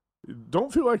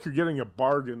 don't feel like you're getting a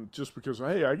bargain just because,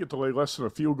 hey, I get to lay less than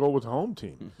a field goal with the home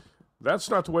team. That's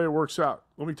not the way it works out.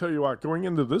 Let me tell you what, going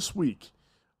into this week,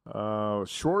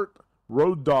 short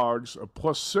road dogs of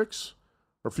 +6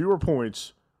 or fewer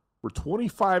points were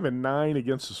 25-9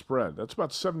 against the spread. That's about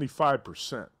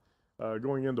 75%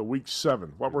 going into week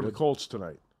 7. What were the Colts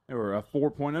tonight? They were a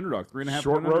 4-point underdog, 3.5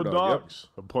 short point road underdog. dogs,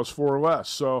 a +4 or less.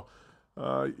 So,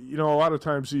 a lot of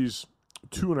times these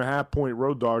 2.5-point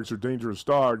road dogs are dangerous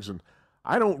dogs, and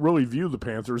I don't really view the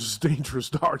Panthers as dangerous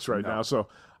dogs right now. So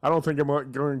I don't think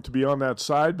I'm going to be on that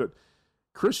side, but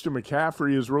Christian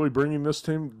McCaffrey is really bringing this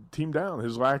team down.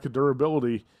 His lack of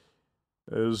durability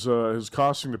is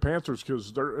costing the Panthers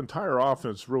because their entire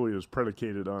offense really is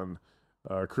predicated on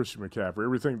Christian McCaffrey.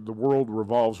 Everything, the world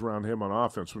revolves around him on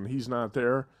offense. When he's not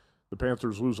there, the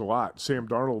Panthers lose a lot. Sam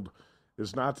Darnold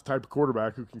is not the type of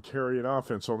quarterback who can carry an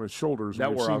offense on his shoulders.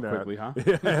 That wore out quickly, huh?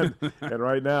 and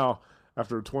right now,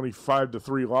 after a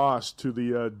 25-3 loss to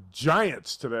the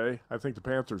Giants today, I think the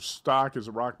Panthers' stock is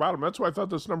at rock bottom. That's why I thought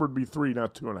this number would be 3,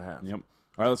 not 2.5. Yep. All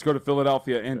right, let's go to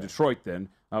Philadelphia and Detroit then.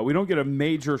 We don't get a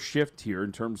major shift here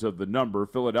in terms of the number.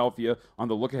 Philadelphia on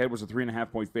the look-ahead was a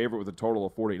 3.5-point favorite with a total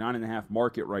of 49.5.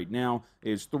 Market right now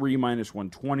is 3 minus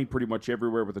 120 pretty much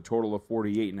everywhere with a total of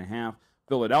 48.5.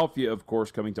 Philadelphia, of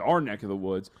course, coming to our neck of the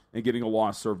woods and getting a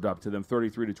loss served up to them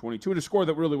 33-22 in a score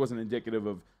that really wasn't indicative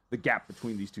of the gap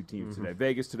between these two teams today.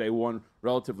 Vegas today won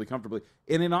relatively comfortably.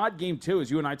 In an odd game, too, as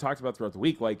you and I talked about throughout the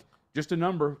week, like just a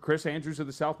number. Chris Andrews of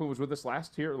the South Point was with us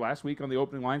last week on the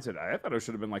opening line, said, I thought it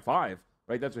should have been like 5,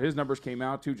 right? That's what his numbers came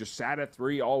out to, just sat at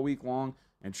 3 all week long.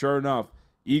 And sure enough,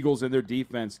 Eagles and their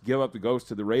defense give up the ghost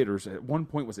to the Raiders. At one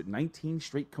point, was it 19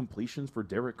 straight completions for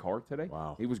Derek Carr today?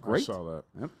 Wow. He was great. I saw that.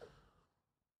 Yep.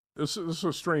 This is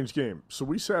a strange game. So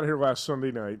we sat here last Sunday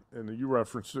night, and you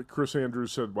referenced it. Chris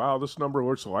Andrews said, wow, this number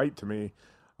looks light to me.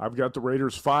 I've got the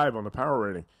Raiders 5 on the power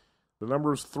rating. The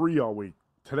number is 3 all week.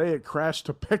 Today it crashed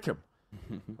to pick 'em.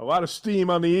 A lot of steam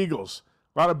on the Eagles.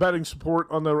 A lot of betting support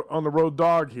on the road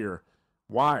dog here.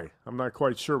 Why? I'm not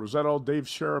quite sure. Was that all Dave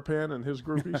Sharapan and his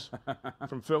groupies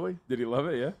from Philly? Did he love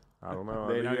it? Yeah. I don't know.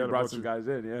 He brought some guys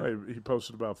in, yeah. He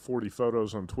posted about 40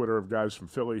 photos on Twitter of guys from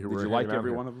Philly who were hanging out. Did you like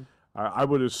every one of them? I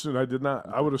would assume I did not.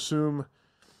 I would assume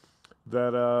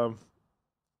that a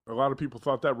lot of people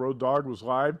thought that road dog was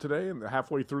live today, and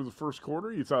halfway through the first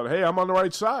quarter, you thought, hey, I'm on the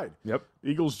right side. Yep.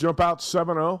 Eagles jump out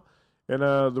 7-0, and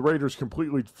the Raiders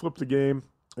completely flip the game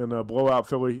and blow out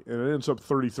Philly, and it ends up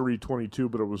 33-22,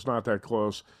 but it was not that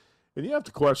close. And you have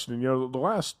to question, the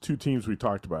last two teams we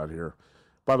talked about here.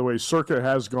 By the way, Circa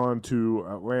has gone to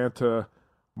Atlanta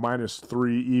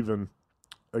 -3 even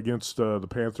against the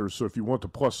Panthers. So if you want the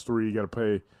 +3, you got to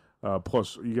pay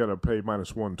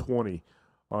 -120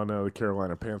 on the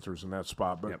Carolina Panthers in that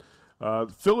spot. But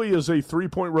Philly is a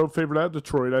 3-point road favorite at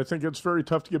Detroit. I think it's very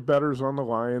tough to get bettors on the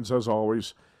Lions as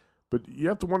always. But you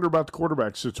have to wonder about the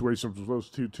quarterback situations with those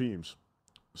two teams.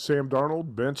 Sam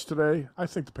Darnold, bench today. I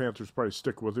think the Panthers probably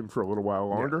stick with him for a little while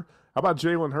longer. Yeah. How about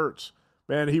Jalen Hurts?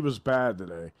 Man, he was bad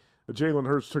today. Jalen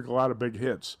Hurts took a lot of big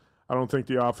hits. I don't think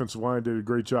the offensive line did a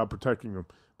great job protecting him.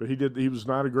 But he was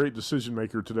not a great decision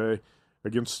maker today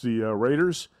against the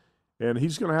Raiders. And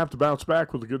he's going to have to bounce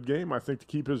back with a good game, I think, to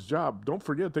keep his job. Don't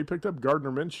forget, they picked up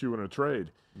Gardner Minshew in a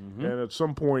trade. Mm-hmm. And at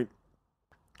some point,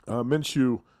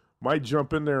 Minshew might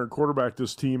jump in there and quarterback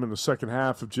this team in the second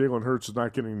half if Jalen Hurts is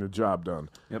not getting the job done.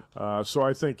 Yep. So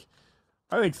I think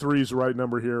 3 is the right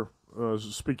number here.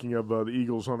 Speaking of the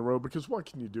Eagles on the road, because what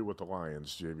can you do with the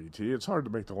Lions, JVT? It's hard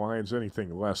to make the Lions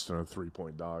anything less than a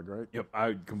 3-point dog, right? Yep,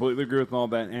 I completely agree with all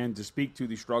that. And to speak to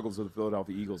the struggles of the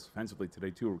Philadelphia Eagles defensively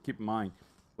today, too, keep in mind,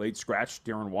 late scratch,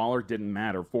 Darren Waller didn't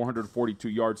matter. 442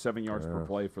 yards, 7 yards per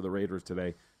play for the Raiders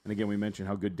today. And again, we mentioned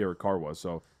how good Derek Carr was.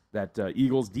 So that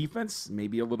Eagles defense may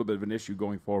be a little bit of an issue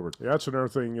going forward. Yeah, that's another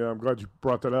thing. I'm glad you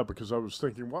brought that up because I was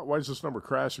thinking, why is this number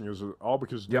crashing? Is it all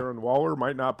because Darren Waller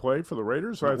might not play for the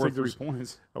Raiders? I think there's 3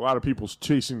 points. A lot of people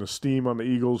chasing the steam on the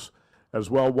Eagles as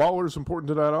well. Waller's important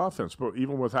to that offense, but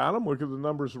even without him, look at the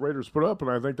numbers the Raiders put up,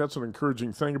 and I think that's an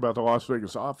encouraging thing about the Las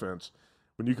Vegas offense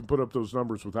when you can put up those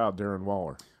numbers without Darren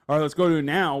Waller. All right, let's go to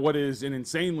now what is an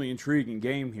insanely intriguing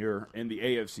game here in the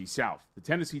AFC South. The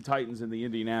Tennessee Titans and the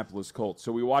Indianapolis Colts.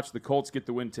 So we watched the Colts get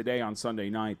the win today on Sunday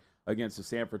night against the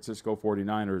San Francisco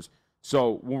 49ers.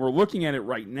 So when we're looking at it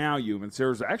right now,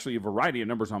 there's actually a variety of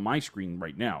numbers on my screen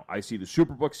right now. I see the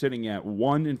Superbook sitting at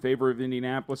 1 in favor of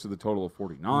Indianapolis with a total of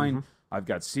 49. Mm-hmm. I've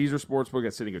got Caesar Sportsbook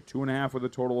that's sitting at 2.5 with a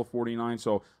total of 49.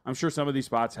 So I'm sure some of these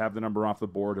spots have the number off the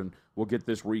board, and we'll get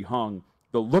this rehung.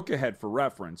 The look ahead for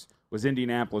reference was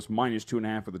Indianapolis minus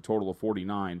 2.5 with a total of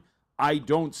 49. I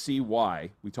don't see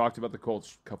why. We talked about the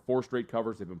Colts, 4 straight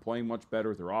covers. They've been playing much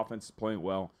better. Their offense is playing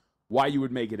well. Why you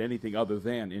would make it anything other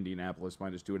than Indianapolis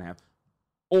minus 2.5.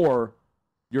 Or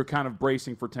you're kind of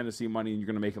bracing for Tennessee money and you're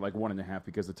going to make it like 1.5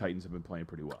 because the Titans have been playing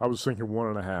pretty well. I was thinking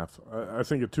 1.5. I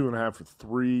think at 2.5 for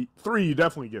 3. 3, you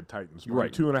definitely get Titans money.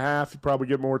 Right. 2.5, you probably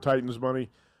get more Titans money.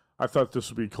 I thought this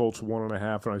would be Colts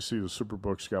 1.5, and I see the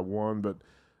Superbook's got 1.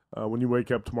 But when you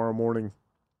wake up tomorrow morning,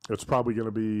 it's probably going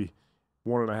to be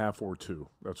 1.5 or 2.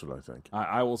 That's what I think.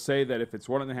 I will say that if it's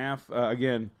 1.5,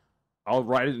 again, I'll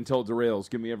ride it until it derails.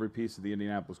 Give me every piece of the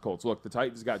Indianapolis Colts. Look, the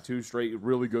Titans got 2 straight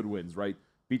really good wins, right?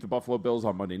 Beat the Buffalo Bills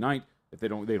on Monday night. If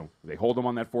they hold them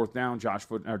on that 4th down.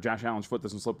 Josh Allen's foot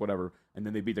doesn't slip, whatever, and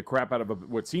then they beat the crap out of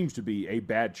what seems to be a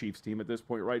bad Chiefs team at this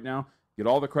point right now. Get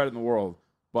all the credit in the world.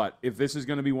 But if this is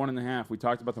going to be 1.5, we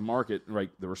talked about the market, right?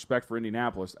 The respect for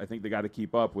Indianapolis. I think they got to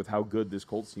keep up with how good this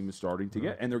Colts team is starting to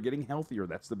get, and they're getting healthier.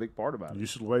 That's the big part about it. You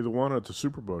should lay the 1 at the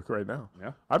Superbook right now.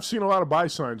 Yeah, I've seen a lot of buy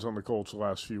signs on the Colts the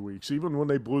last few weeks, even when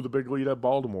they blew the big lead at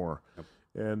Baltimore. Yep.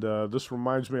 And this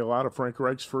reminds me a lot of Frank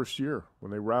Reich's first year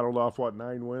when they rattled off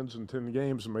 9 wins in 10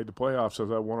 games and made the playoffs as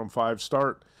that 1-5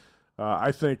 start.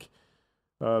 I think.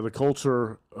 The Colts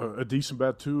are a decent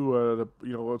bet too.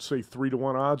 Let's say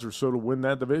 3-1 odds or so to win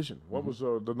that division. What was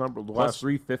the number? The plus last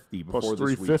 350 before plus this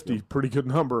week. 350, pretty good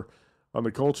number on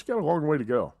the Colts. You got a long way to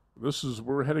go.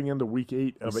 We're heading into week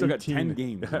 8 of 18 got 10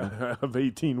 games of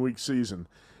 18-week season,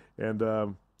 and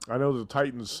I know the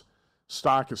Titans'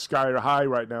 stock is sky high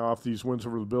right now off these wins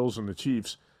over the Bills and the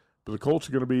Chiefs, but the Colts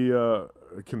are going to be a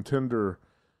contender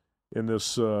in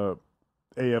this.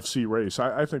 AFC race.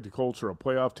 I think the Colts are a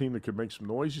playoff team that could make some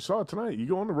noise. You saw it tonight. You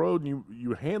go on the road and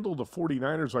you handle the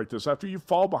 49ers like this after you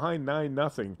fall behind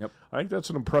 9-0. Yep. I think that's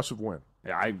an impressive win.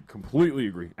 Yeah, I completely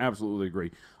agree. Absolutely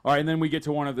agree. All right, and then we get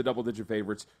to one of the double-digit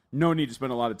favorites. No need to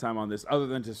spend a lot of time on this other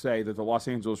than to say that the Los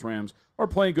Angeles Rams are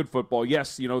playing good football.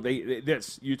 Yes, you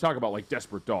talk about like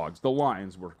desperate dogs. The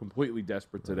Lions were completely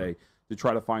desperate today to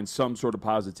try to find some sort of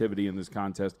positivity in this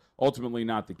contest. Ultimately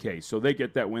not the case. So they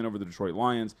get that win over the Detroit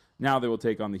Lions. Now they will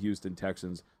take on the Houston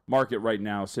Texans. Market right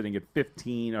now sitting at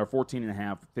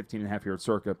 15.5 here at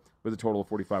Circa with a total of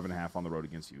 45.5 on the road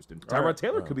against Houston. Tyrod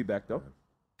Taylor could be back, though.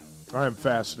 I am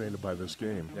fascinated by this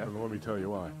game, and let me tell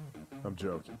you why. I'm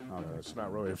joking. It's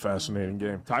not really a fascinating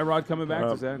game. Tyrod coming back?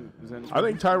 Is that I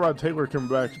think Tyrod Taylor coming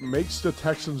back makes the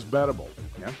Texans bettable.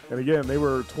 Yeah. And again, they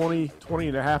were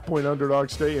 20.5 point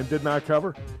underdogs today and did not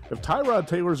cover. If Tyrod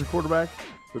Taylor is a quarterback,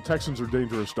 the Texans are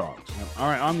dangerous dogs. All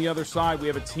right, on the other side, we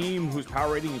have a team whose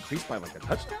power rating increased by like a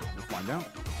touchdown. We'll find out.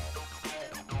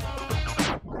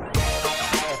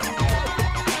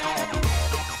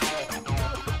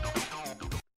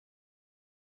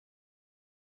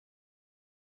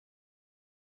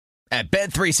 At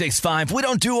Bet365, we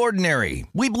don't do ordinary.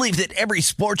 We believe that every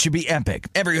sport should be epic.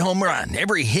 Every home run,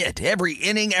 every hit, every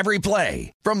inning, every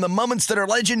play. From the moments that are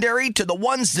legendary to the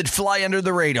ones that fly under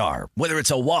the radar. Whether it's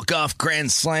a walk-off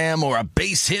grand slam or a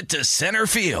base hit to center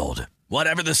field.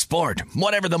 Whatever the sport,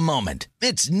 whatever the moment.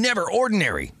 It's never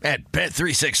ordinary at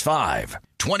Bet365.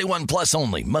 21 plus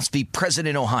only. Must be present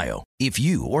in Ohio. If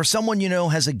you or someone you know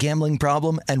has a gambling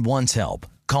problem and wants help,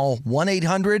 call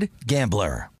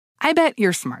 1-800-GAMBLER. I bet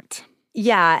you're smart.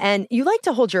 Yeah, and you like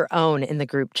to hold your own in the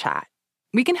group chat.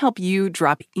 We can help you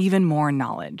drop even more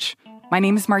knowledge. My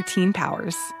name is Martine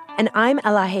Powers. And I'm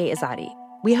Elahe Izadi.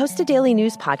 We host a daily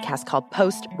news podcast called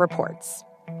Post Reports.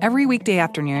 Every weekday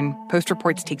afternoon, Post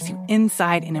Reports takes you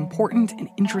inside an important and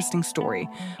interesting story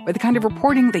with the kind of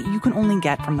reporting that you can only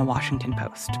get from the Washington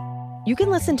Post. You can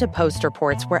listen to Post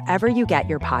Reports wherever you get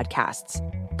your podcasts.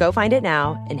 Go find it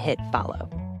now and hit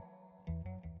follow.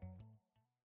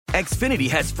 Xfinity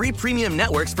has free premium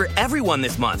networks for everyone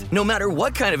this month, no matter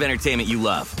what kind of entertainment you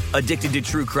love. Addicted to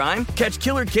true crime? Catch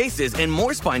killer cases and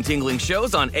more spine-tingling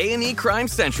shows on A&E Crime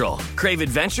Central. Crave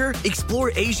adventure?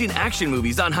 Explore Asian action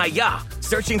movies on Hi-YAH.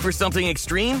 Searching for something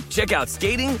extreme? Check out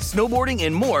skating, snowboarding,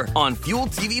 and more on Fuel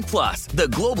TV Plus, the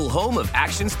global home of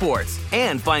action sports.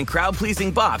 And find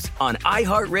crowd-pleasing bops on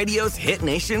iHeartRadio's Hit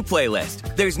Nation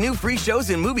playlist. There's new free shows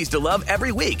and movies to love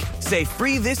every week. Say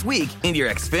free this week in your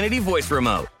Xfinity voice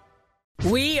remote.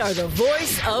 We are the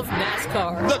voice of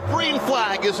NASCAR. The green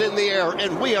flag is in the air,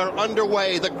 and we are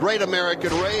underway. The great American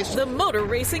race. The Motor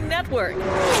Racing Network.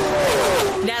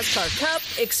 NASCAR Cup,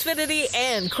 Xfinity,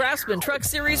 and Craftsman Truck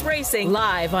Series Racing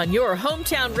live on your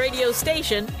hometown radio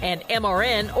station and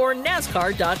MRN or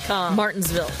NASCAR.com.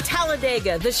 Martinsville,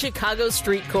 Talladega, the Chicago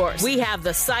Street Course. We have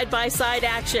the side-by-side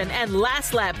action and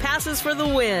last lap passes for the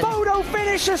win. Photo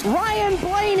finishes. Ryan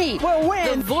Blaney will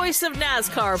win. The voice of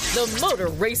NASCAR, the Motor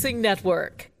Racing Network.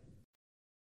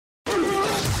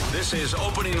 This is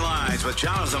Opening Lines with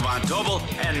Jonathan Von Tobel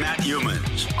and Matt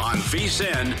Humans on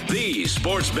VSiN, the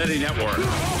Sports Betting Network.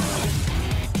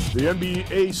 The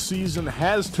NBA season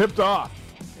has tipped off.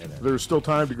 There's still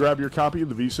time to grab your copy of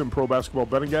the VSiN Pro Basketball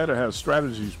Betting Guide. It has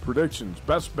strategies, predictions,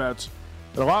 best bets,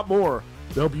 and a lot more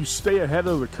to help you stay ahead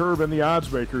of the curve and the odds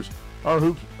makers. Our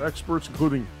hoops experts,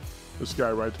 including this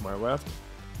guy right to my left,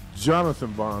 Jonathan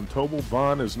Von Tobel.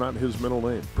 Von is not his middle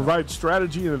name. Provides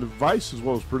strategy and advice as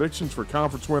well as predictions for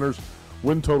conference winners,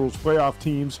 win totals, playoff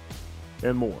teams,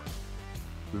 and more.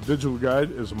 The digital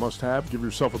guide is a must-have. Give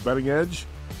yourself a betting edge.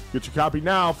 Get your copy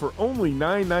now for only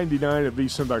 $9.99 at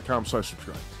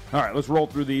vsin.com/subscribe. All right, let's roll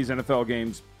through these NFL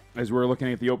games as we're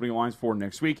looking at the opening lines for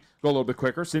next week. Go a little bit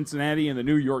quicker. Cincinnati and the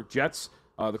New York Jets.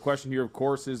 The question here, of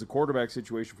course, is the quarterback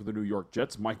situation for the New York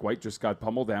Jets. Mike White just got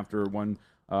pummeled after one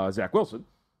Zach Wilson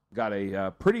got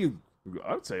a pretty,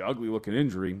 I would say, ugly-looking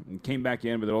injury and came back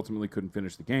in, but they ultimately couldn't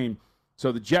finish the game.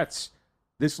 So the Jets,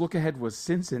 this look ahead was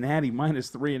Cincinnati minus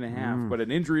 3.5, but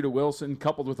an injury to Wilson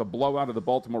coupled with a blowout of the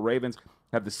Baltimore Ravens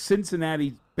have the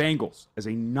Cincinnati Bengals as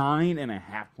a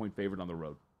 9.5-point favorite on the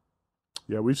road.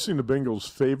 Yeah, we've seen the Bengals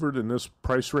favored in this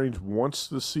price range once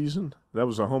this season. That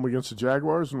was a home against the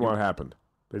Jaguars, and what happened?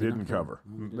 They didn't cover.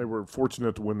 They were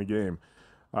fortunate to win the game.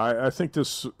 I think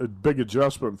this big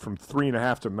adjustment from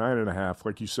 3.5 to 9.5,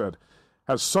 like you said,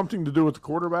 has something to do with the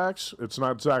quarterbacks. It's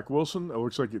not Zach Wilson. It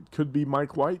looks like it could be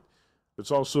Mike White. It's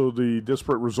also the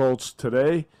disparate results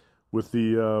today with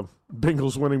the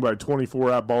Bengals winning by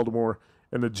 24 at Baltimore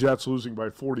and the Jets losing by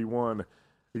 41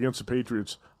 against the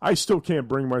Patriots. I still can't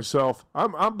bring myself.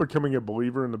 I'm becoming a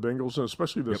believer in the Bengals, and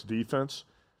especially this defense.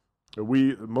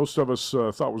 Most of us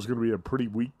thought it was going to be a pretty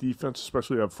weak defense,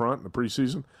 especially up front in the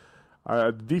preseason.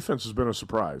 The defense has been a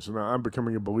surprise, and I'm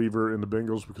becoming a believer in the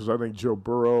Bengals because I think Joe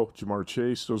Burrow, Jamar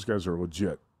Chase, those guys are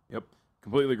legit. Yep,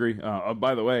 completely agree.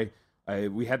 By the way,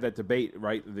 we had that debate,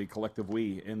 right, the collective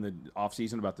we, in the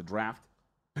offseason about the draft.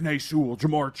 Penei Sewell,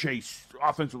 Jamar Chase,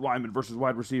 offensive lineman versus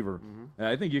wide receiver.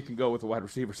 I think you can go with a wide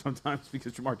receiver sometimes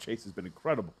because Jamar Chase has been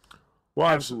incredible. Well,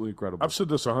 absolutely incredible. I've said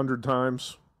this 100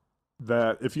 times,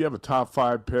 that if you have a top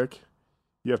 5 pick,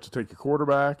 you have to take a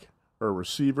quarterback, or a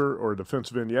receiver, or a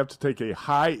defensive end. You have to take a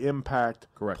high-impact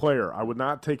player. I would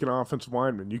not take an offensive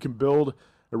lineman. You can build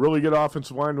a really good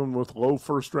offensive lineman with low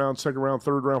first-round, second-round,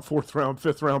 third-round, fourth-round,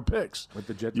 fifth-round picks. What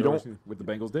the Jets what the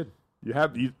Bengals did.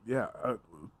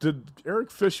 Did Eric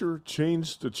Fisher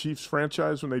change the Chiefs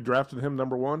franchise when they drafted him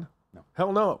number 1? No.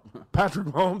 Hell no. Patrick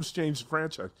Mahomes changed the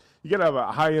franchise. You got to have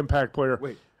a high-impact player.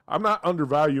 Wait. I'm not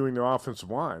undervaluing the offensive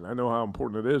line. I know how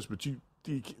important it is, but you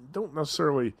don't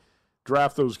necessarily –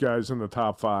 draft those guys in the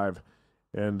top 5,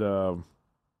 and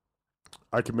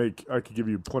I could give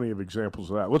you plenty of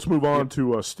examples of that. Let's move on to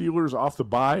Steelers off the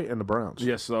bye and the Browns.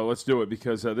 Yes, so let's do it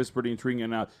because this is pretty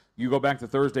intriguing. And you go back to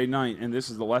Thursday night, and this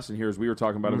is the lesson here as we were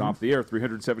talking about it off the air.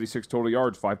 376 total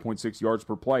yards, 5.6 yards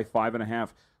per play, 5.5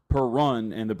 per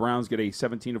run, and the Browns get a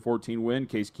 17-14 win.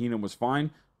 Case Keenum was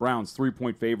fine. Browns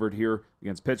 3-point favorite here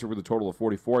against Pittsburgh with a total of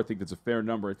 44. I think that's a fair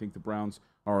number. I think the Browns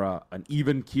are an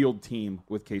even-keeled team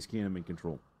with Case Keenum in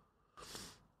control.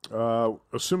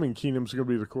 Assuming Keenum's going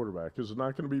to be the quarterback, is it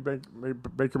not going to be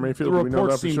Baker Mayfield? The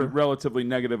reports seem relatively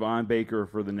negative on Baker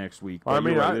for the next week. I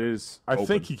mean, I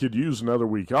think he could use another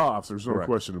week off. There's no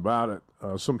question about it.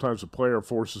 Sometimes a player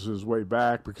forces his way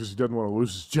back because he doesn't want to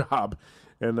lose his job.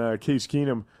 And Case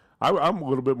Keenum, I'm a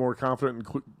little bit more confident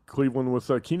in Cleveland with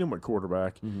Keenum at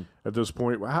quarterback at this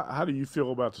point. How do you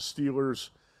feel about the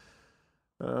Steelers?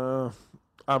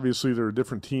 Obviously, they're a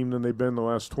different team than they've been the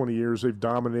last 20 years. They've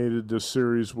dominated this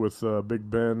series with Big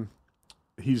Ben.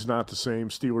 He's not the same.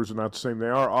 Steelers are not the same. They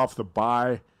are off the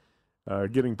bye,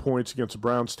 getting points against a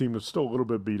Browns team that's still a little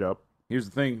bit beat up. Here's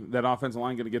the thing. That offensive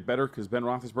line going to get better because Ben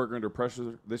Roethlisberger under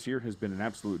pressure this year has been an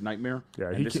absolute nightmare. Yeah,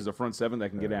 and this is a front seven that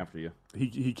can get after you.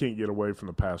 He can't get away from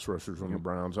the pass rushers on the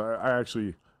Browns. I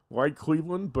actually like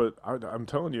Cleveland, but I'm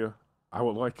telling you, I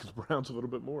would like the Browns a little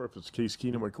bit more if it's Case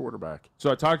Keenum at quarterback.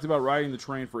 So I talked about riding the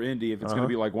train for Indy. If it's going to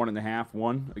be like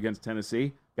 1.5 against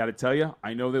Tennessee, got to tell you,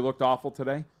 I know they looked awful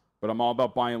today, but I'm all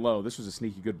about buying low. This was a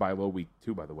sneaky good buy low week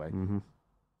too, by the way.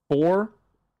 4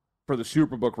 for the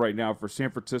Superbook right now for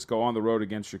San Francisco on the road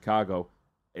against Chicago.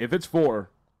 If it's 4,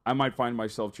 I might find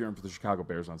myself cheering for the Chicago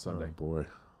Bears on Sunday. Oh, boy.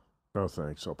 No,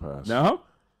 thanks. I'll pass. No?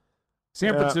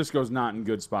 San Francisco's not in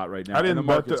good spot right now. I didn't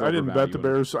bet the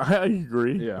Bears. I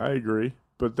agree. Yeah. I agree.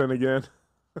 But then again,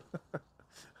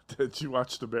 did you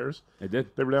watch the Bears? I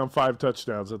did. They were down 5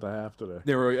 touchdowns at the half today.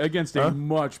 They were against a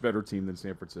much better team than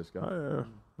San Francisco.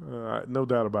 No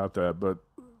doubt about that. But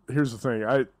here's the thing.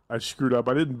 I screwed up.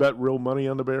 I didn't bet real money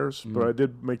on the Bears, but I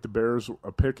did make the Bears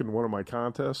a pick in one of my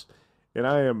contests, and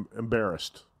I am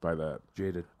embarrassed by that.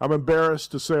 Jaded. I'm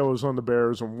embarrassed to say I was on the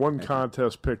Bears on one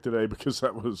contest pick today because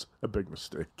that was a big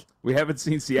mistake. We haven't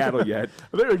seen Seattle yet.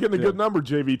 They were getting a good number,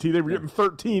 JVT. They were getting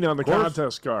 13 on the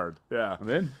contest card. Yeah. I'm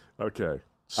in. Okay.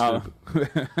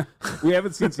 We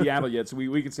haven't seen Seattle yet, so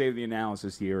we can save the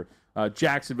analysis here.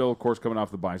 Jacksonville, of course, coming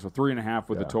off the bye. So 3.5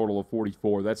 with a total of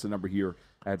 44. That's the number here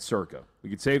at Circa.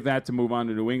 We could save that to move on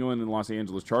to New England and Los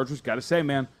Angeles Chargers. Got to say,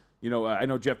 man, I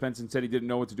know Jeff Benson said he didn't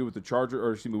know what to do with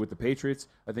with the Patriots.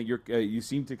 I think you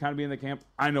seem to kind of be in the camp.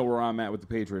 I know where I'm at with the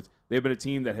Patriots. They've been a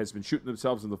team that has been shooting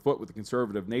themselves in the foot with a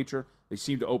conservative nature. They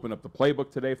seem to open up the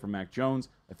playbook today for Mac Jones.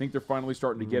 I think they're finally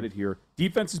starting to get it here.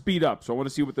 Defense is beat up, so I want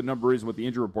to see what the number is and what the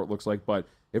injury report looks like. But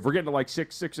if we're getting to like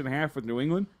 6.5 with New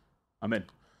England, I'm in.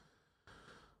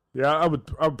 Yeah, I would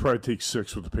probably take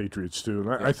 6 with the Patriots too,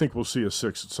 and I think we'll see a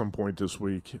 6 at some point this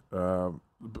week.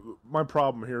 My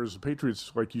problem here is the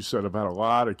Patriots, like you said, have had a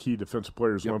lot of key defensive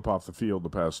players limp off the field the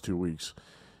past 2 weeks,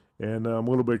 and I'm a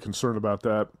little bit concerned about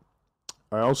that.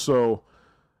 I also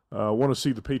want to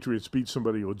see the Patriots beat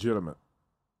somebody legitimate.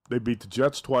 They beat the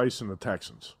Jets twice and the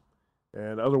Texans,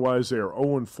 and otherwise they are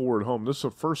 0-4 at home. This is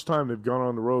the first time they've gone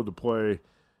on the road to play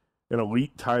an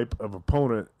elite type of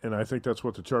opponent, and I think that's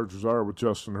what the Chargers are with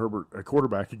Justin Herbert at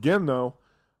quarterback. Again, though,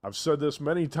 I've said this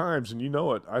many times, and you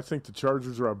know it. I think the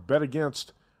Chargers are a bet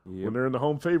against when they're in the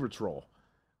home favorites role.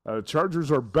 The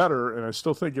Chargers are better, and I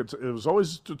still think it was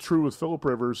always true with Phillip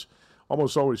Rivers,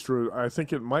 almost always true. I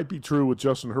think it might be true with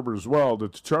Justin Herbert as well,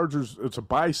 that the Chargers, it's a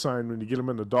buy sign when you get them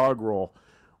in the dog role.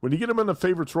 When you get them in the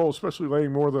favorites role, especially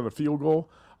laying more than a field goal,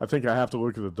 I think I have to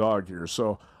look at the dog here.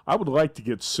 So I would like to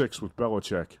get 6 with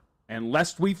Belichick. And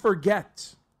lest we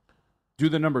forget, do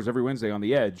the numbers every Wednesday on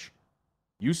the Edge.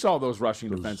 You saw those rushing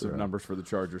defensive numbers for the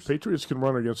Chargers. Patriots can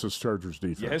run against this Chargers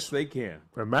defense. Yes, they can.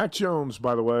 And Mac Jones,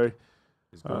 by the way,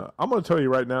 I'm going to tell you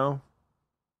right now,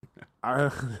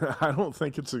 I don't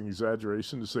think it's an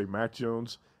exaggeration to say Mac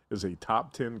Jones is a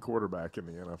top 10 quarterback in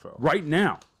the NFL. Right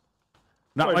now.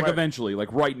 Not eventually,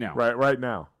 like right now. Right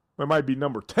now. It might be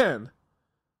number 10,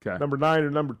 number 9 or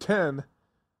number 10.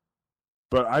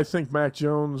 But I think Mac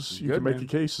Jones, you can make a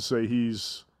case to say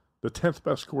he's the 10th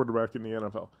best quarterback in the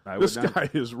NFL. This guy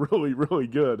is really, really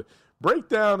good. Break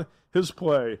down his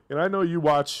play, and I know you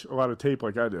watch a lot of tape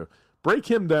like I do.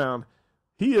 Break him down.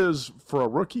 He is, for a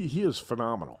rookie, he is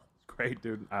phenomenal. Great,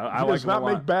 dude. He does not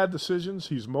make bad decisions.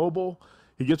 He's mobile.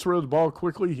 He gets rid of the ball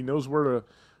quickly. He knows where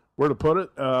to put it.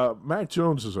 Mac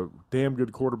Jones is a damn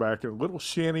good quarterback, and little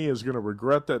Shanny is going to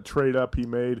regret that trade up he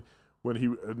made when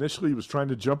he initially was trying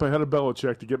to jump ahead of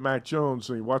Belichick to get Mac Jones,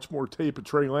 and he watched more tape of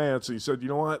Trey Lance, and he said, you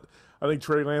know what, I think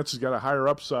Trey Lance has got a higher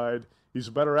upside. He's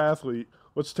a better athlete.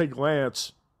 Let's take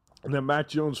Lance. And then Mac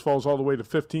Jones falls all the way to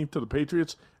 15th to the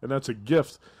Patriots, and that's a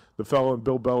gift that fell in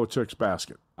Bill Belichick's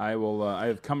basket. I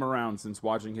have come around since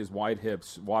watching his wide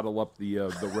hips waddle up the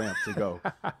ramp to go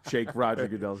shake Roger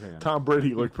Goodell's hand. Tom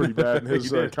Brady looked pretty bad in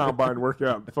his combine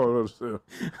workout photos, too.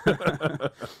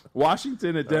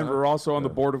 Washington at Denver also on the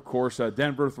board, of course.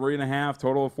 Denver 3.5,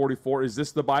 total of 44. Is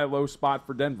this the buy low spot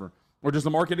for Denver? Or does the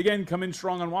market, again, come in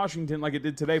strong on Washington like it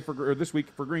did today or this week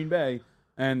for Green Bay?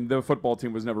 And the football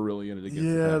team was never really in it against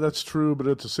Yeah, that's true. But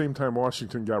at the same time,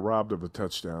 Washington got robbed of a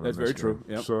touchdown. That's very true.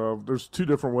 Yep. So there's 2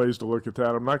 different ways to look at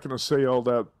that. I'm not going to say all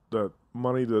that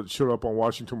money that showed up on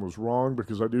Washington was wrong,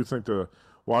 because I do think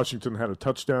Washington had a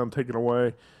touchdown taken away.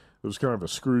 It was kind of a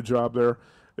screw job there.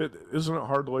 Isn't it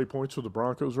hard to lay points with the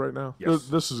Broncos right now? Yes.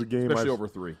 This is a game. Especially over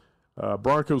 3.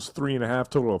 Broncos 3.5,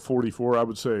 total of 44. I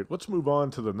would say let's move on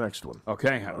to the next one.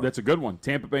 Okay, that's a good one.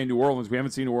 Tampa Bay, New Orleans. We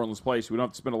haven't seen New Orleans play, so we don't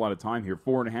have to spend a lot of time here.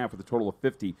 4.5 with a total of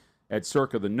 50 at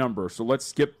Circa, the number. So let's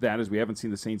skip that, as we haven't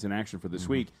seen the Saints in action for this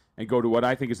week, and go to what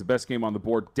I think is the best game on the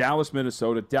board, Dallas,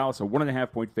 Minnesota. Dallas, a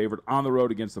 1.5-point favorite on the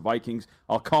road against the Vikings.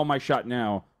 I'll call my shot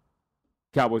now.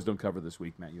 Cowboys don't cover this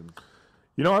week, Matt Humans.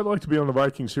 You know, I'd like to be on the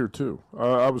Vikings here, too.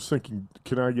 I was thinking,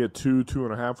 can I get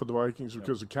 2.5 with the Vikings?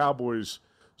 Because the Cowboys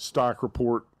stock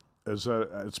report is at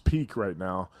its peak right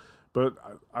now. But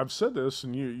I've said this,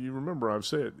 and you remember I've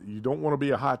said, you don't want to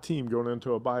be a hot team going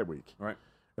into a bye week. Right.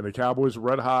 And the Cowboys are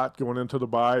red hot going into the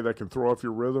bye. That can throw off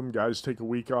your rhythm. Guys take a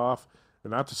week off. They're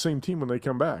not the same team when they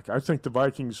come back. I think the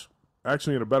Vikings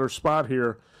actually in a better spot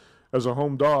here as a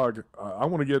home dog. I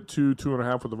want to get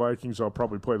 2.5 with the Vikings. I'll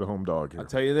probably play the home dog here. I'll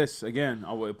tell you this, again,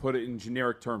 I'll put it in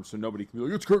generic terms so nobody can be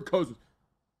like, it's Kirk Cousins.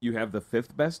 You have the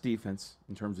 5th best defense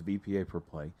in terms of EPA per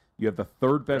play. You have the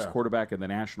 3rd best quarterback in the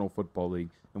National Football League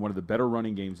and one of the better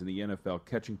running games in the NFL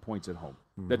catching points at home.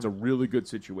 Mm-hmm. That's a really good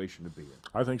situation to be in.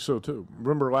 I think so, too.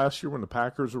 Remember last year when the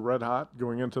Packers were red hot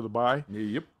going into the bye?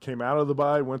 Yep. Came out of the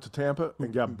bye, went to Tampa,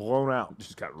 and got blown out.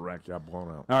 Just got wrecked. Got blown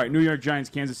out. All right, New York Giants,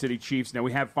 Kansas City Chiefs. Now,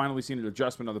 we have finally seen an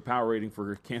adjustment on the power rating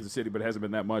for Kansas City, but it hasn't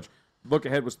been that much. Look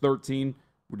ahead was 13.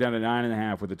 We're down to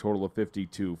 9.5 with a total of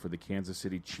 52 for the Kansas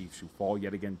City Chiefs, who fall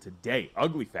yet again today.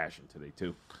 Ugly fashion today,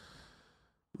 too.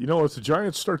 You know, if the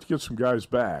Giants start to get some guys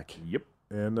back, yep,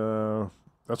 and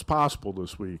that's possible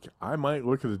this week, I might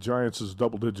look at the Giants as a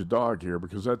double-digit dog here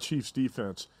because that Chiefs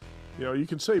defense, you know, you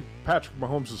can say Patrick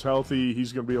Mahomes is healthy,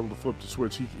 he's going to be able to flip the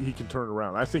switch, he can turn it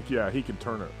around. I think, he can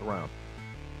turn it around.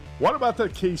 What about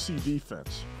that KC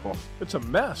defense? Well, it's a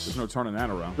mess. There's no turning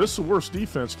that around. This is the worst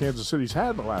defense Kansas City's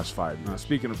had in the last 5 years.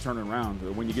 Speaking of turning around,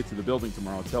 when you get to the building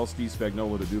tomorrow, tell Steve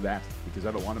Spagnuolo to do that because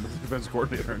I don't want him as the defense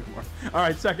coordinator anymore. All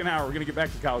right, second hour. We're going to get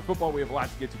back to college football. We have a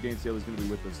lot to get to. Dane Staley's going to be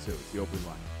with us, too. It's the opening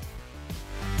line.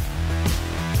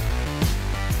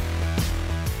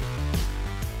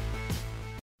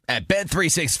 At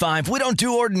Bet365, we don't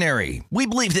do ordinary. We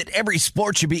believe that every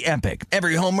sport should be epic.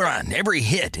 Every home run, every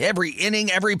hit, every inning,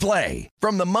 every play.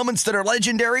 From the moments that are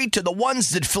legendary to the ones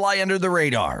that fly under the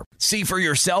radar. See for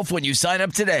yourself when you sign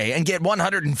up today and get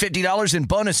 $150 in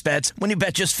bonus bets when you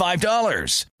bet just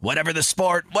 $5. Whatever the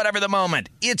sport, whatever the moment,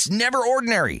 it's never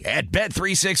ordinary at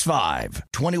Bet365.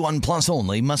 21 plus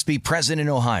only. Must be present in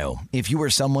Ohio. If you or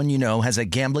someone you know has a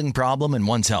gambling problem and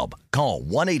wants help, call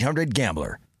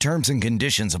 1-800-GAMBLER. Terms and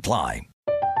conditions apply.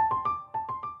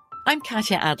 I'm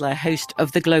Katya Adler, host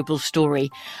of The Global Story.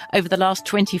 Over the last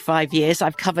 25 years,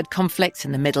 I've covered conflicts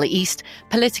in the Middle East,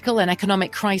 political and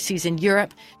economic crises in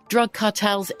Europe, drug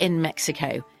cartels in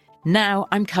Mexico. Now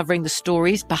I'm covering the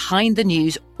stories behind the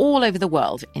news all over the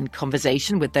world in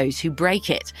conversation with those who break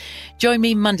it. Join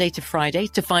me Monday to Friday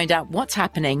to find out what's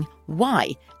happening, why,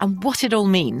 and what it all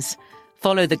means.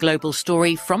 Follow The Global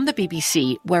Story from the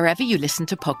BBC wherever you listen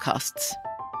to podcasts.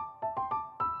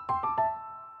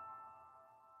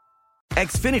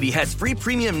 Xfinity has free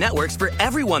premium networks for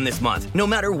everyone this month, no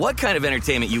matter what kind of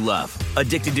entertainment you love.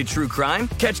 Addicted to true crime?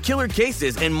 Catch killer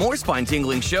cases and more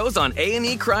spine-tingling shows on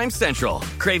A&E Crime Central.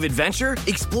 Crave adventure?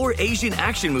 Explore Asian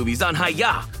action movies on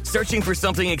Hi-Ya. Searching for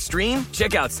something extreme?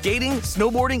 Check out skating,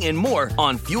 snowboarding, and more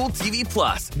on Fuel TV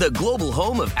Plus, the global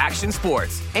home of action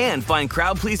sports. And find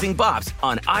crowd-pleasing bops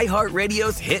on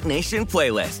iHeartRadio's Hit Nation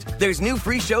playlist. There's new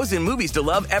free shows and movies to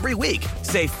love every week.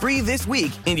 Say free this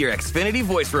week in your Xfinity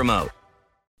voice remote.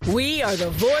 We are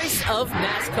the voice of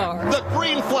NASCAR. The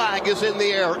green flag is in the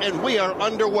air, and we are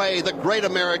underway. The great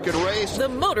American race. The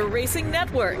Motor Racing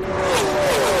Network.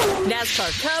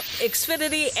 NASCAR Cup,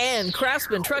 Xfinity, and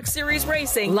Craftsman Truck Series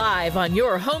Racing live on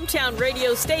your hometown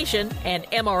radio station and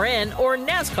MRN or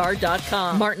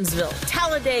NASCAR.com. Martinsville,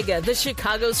 Talladega, the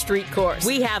Chicago Street Course.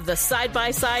 We have the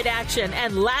side-by-side action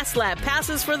and last lap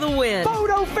passes for the win.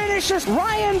 Photo finishes.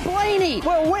 Ryan Blaney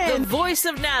will win. The voice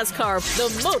of NASCAR,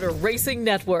 the Motor Racing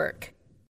Network.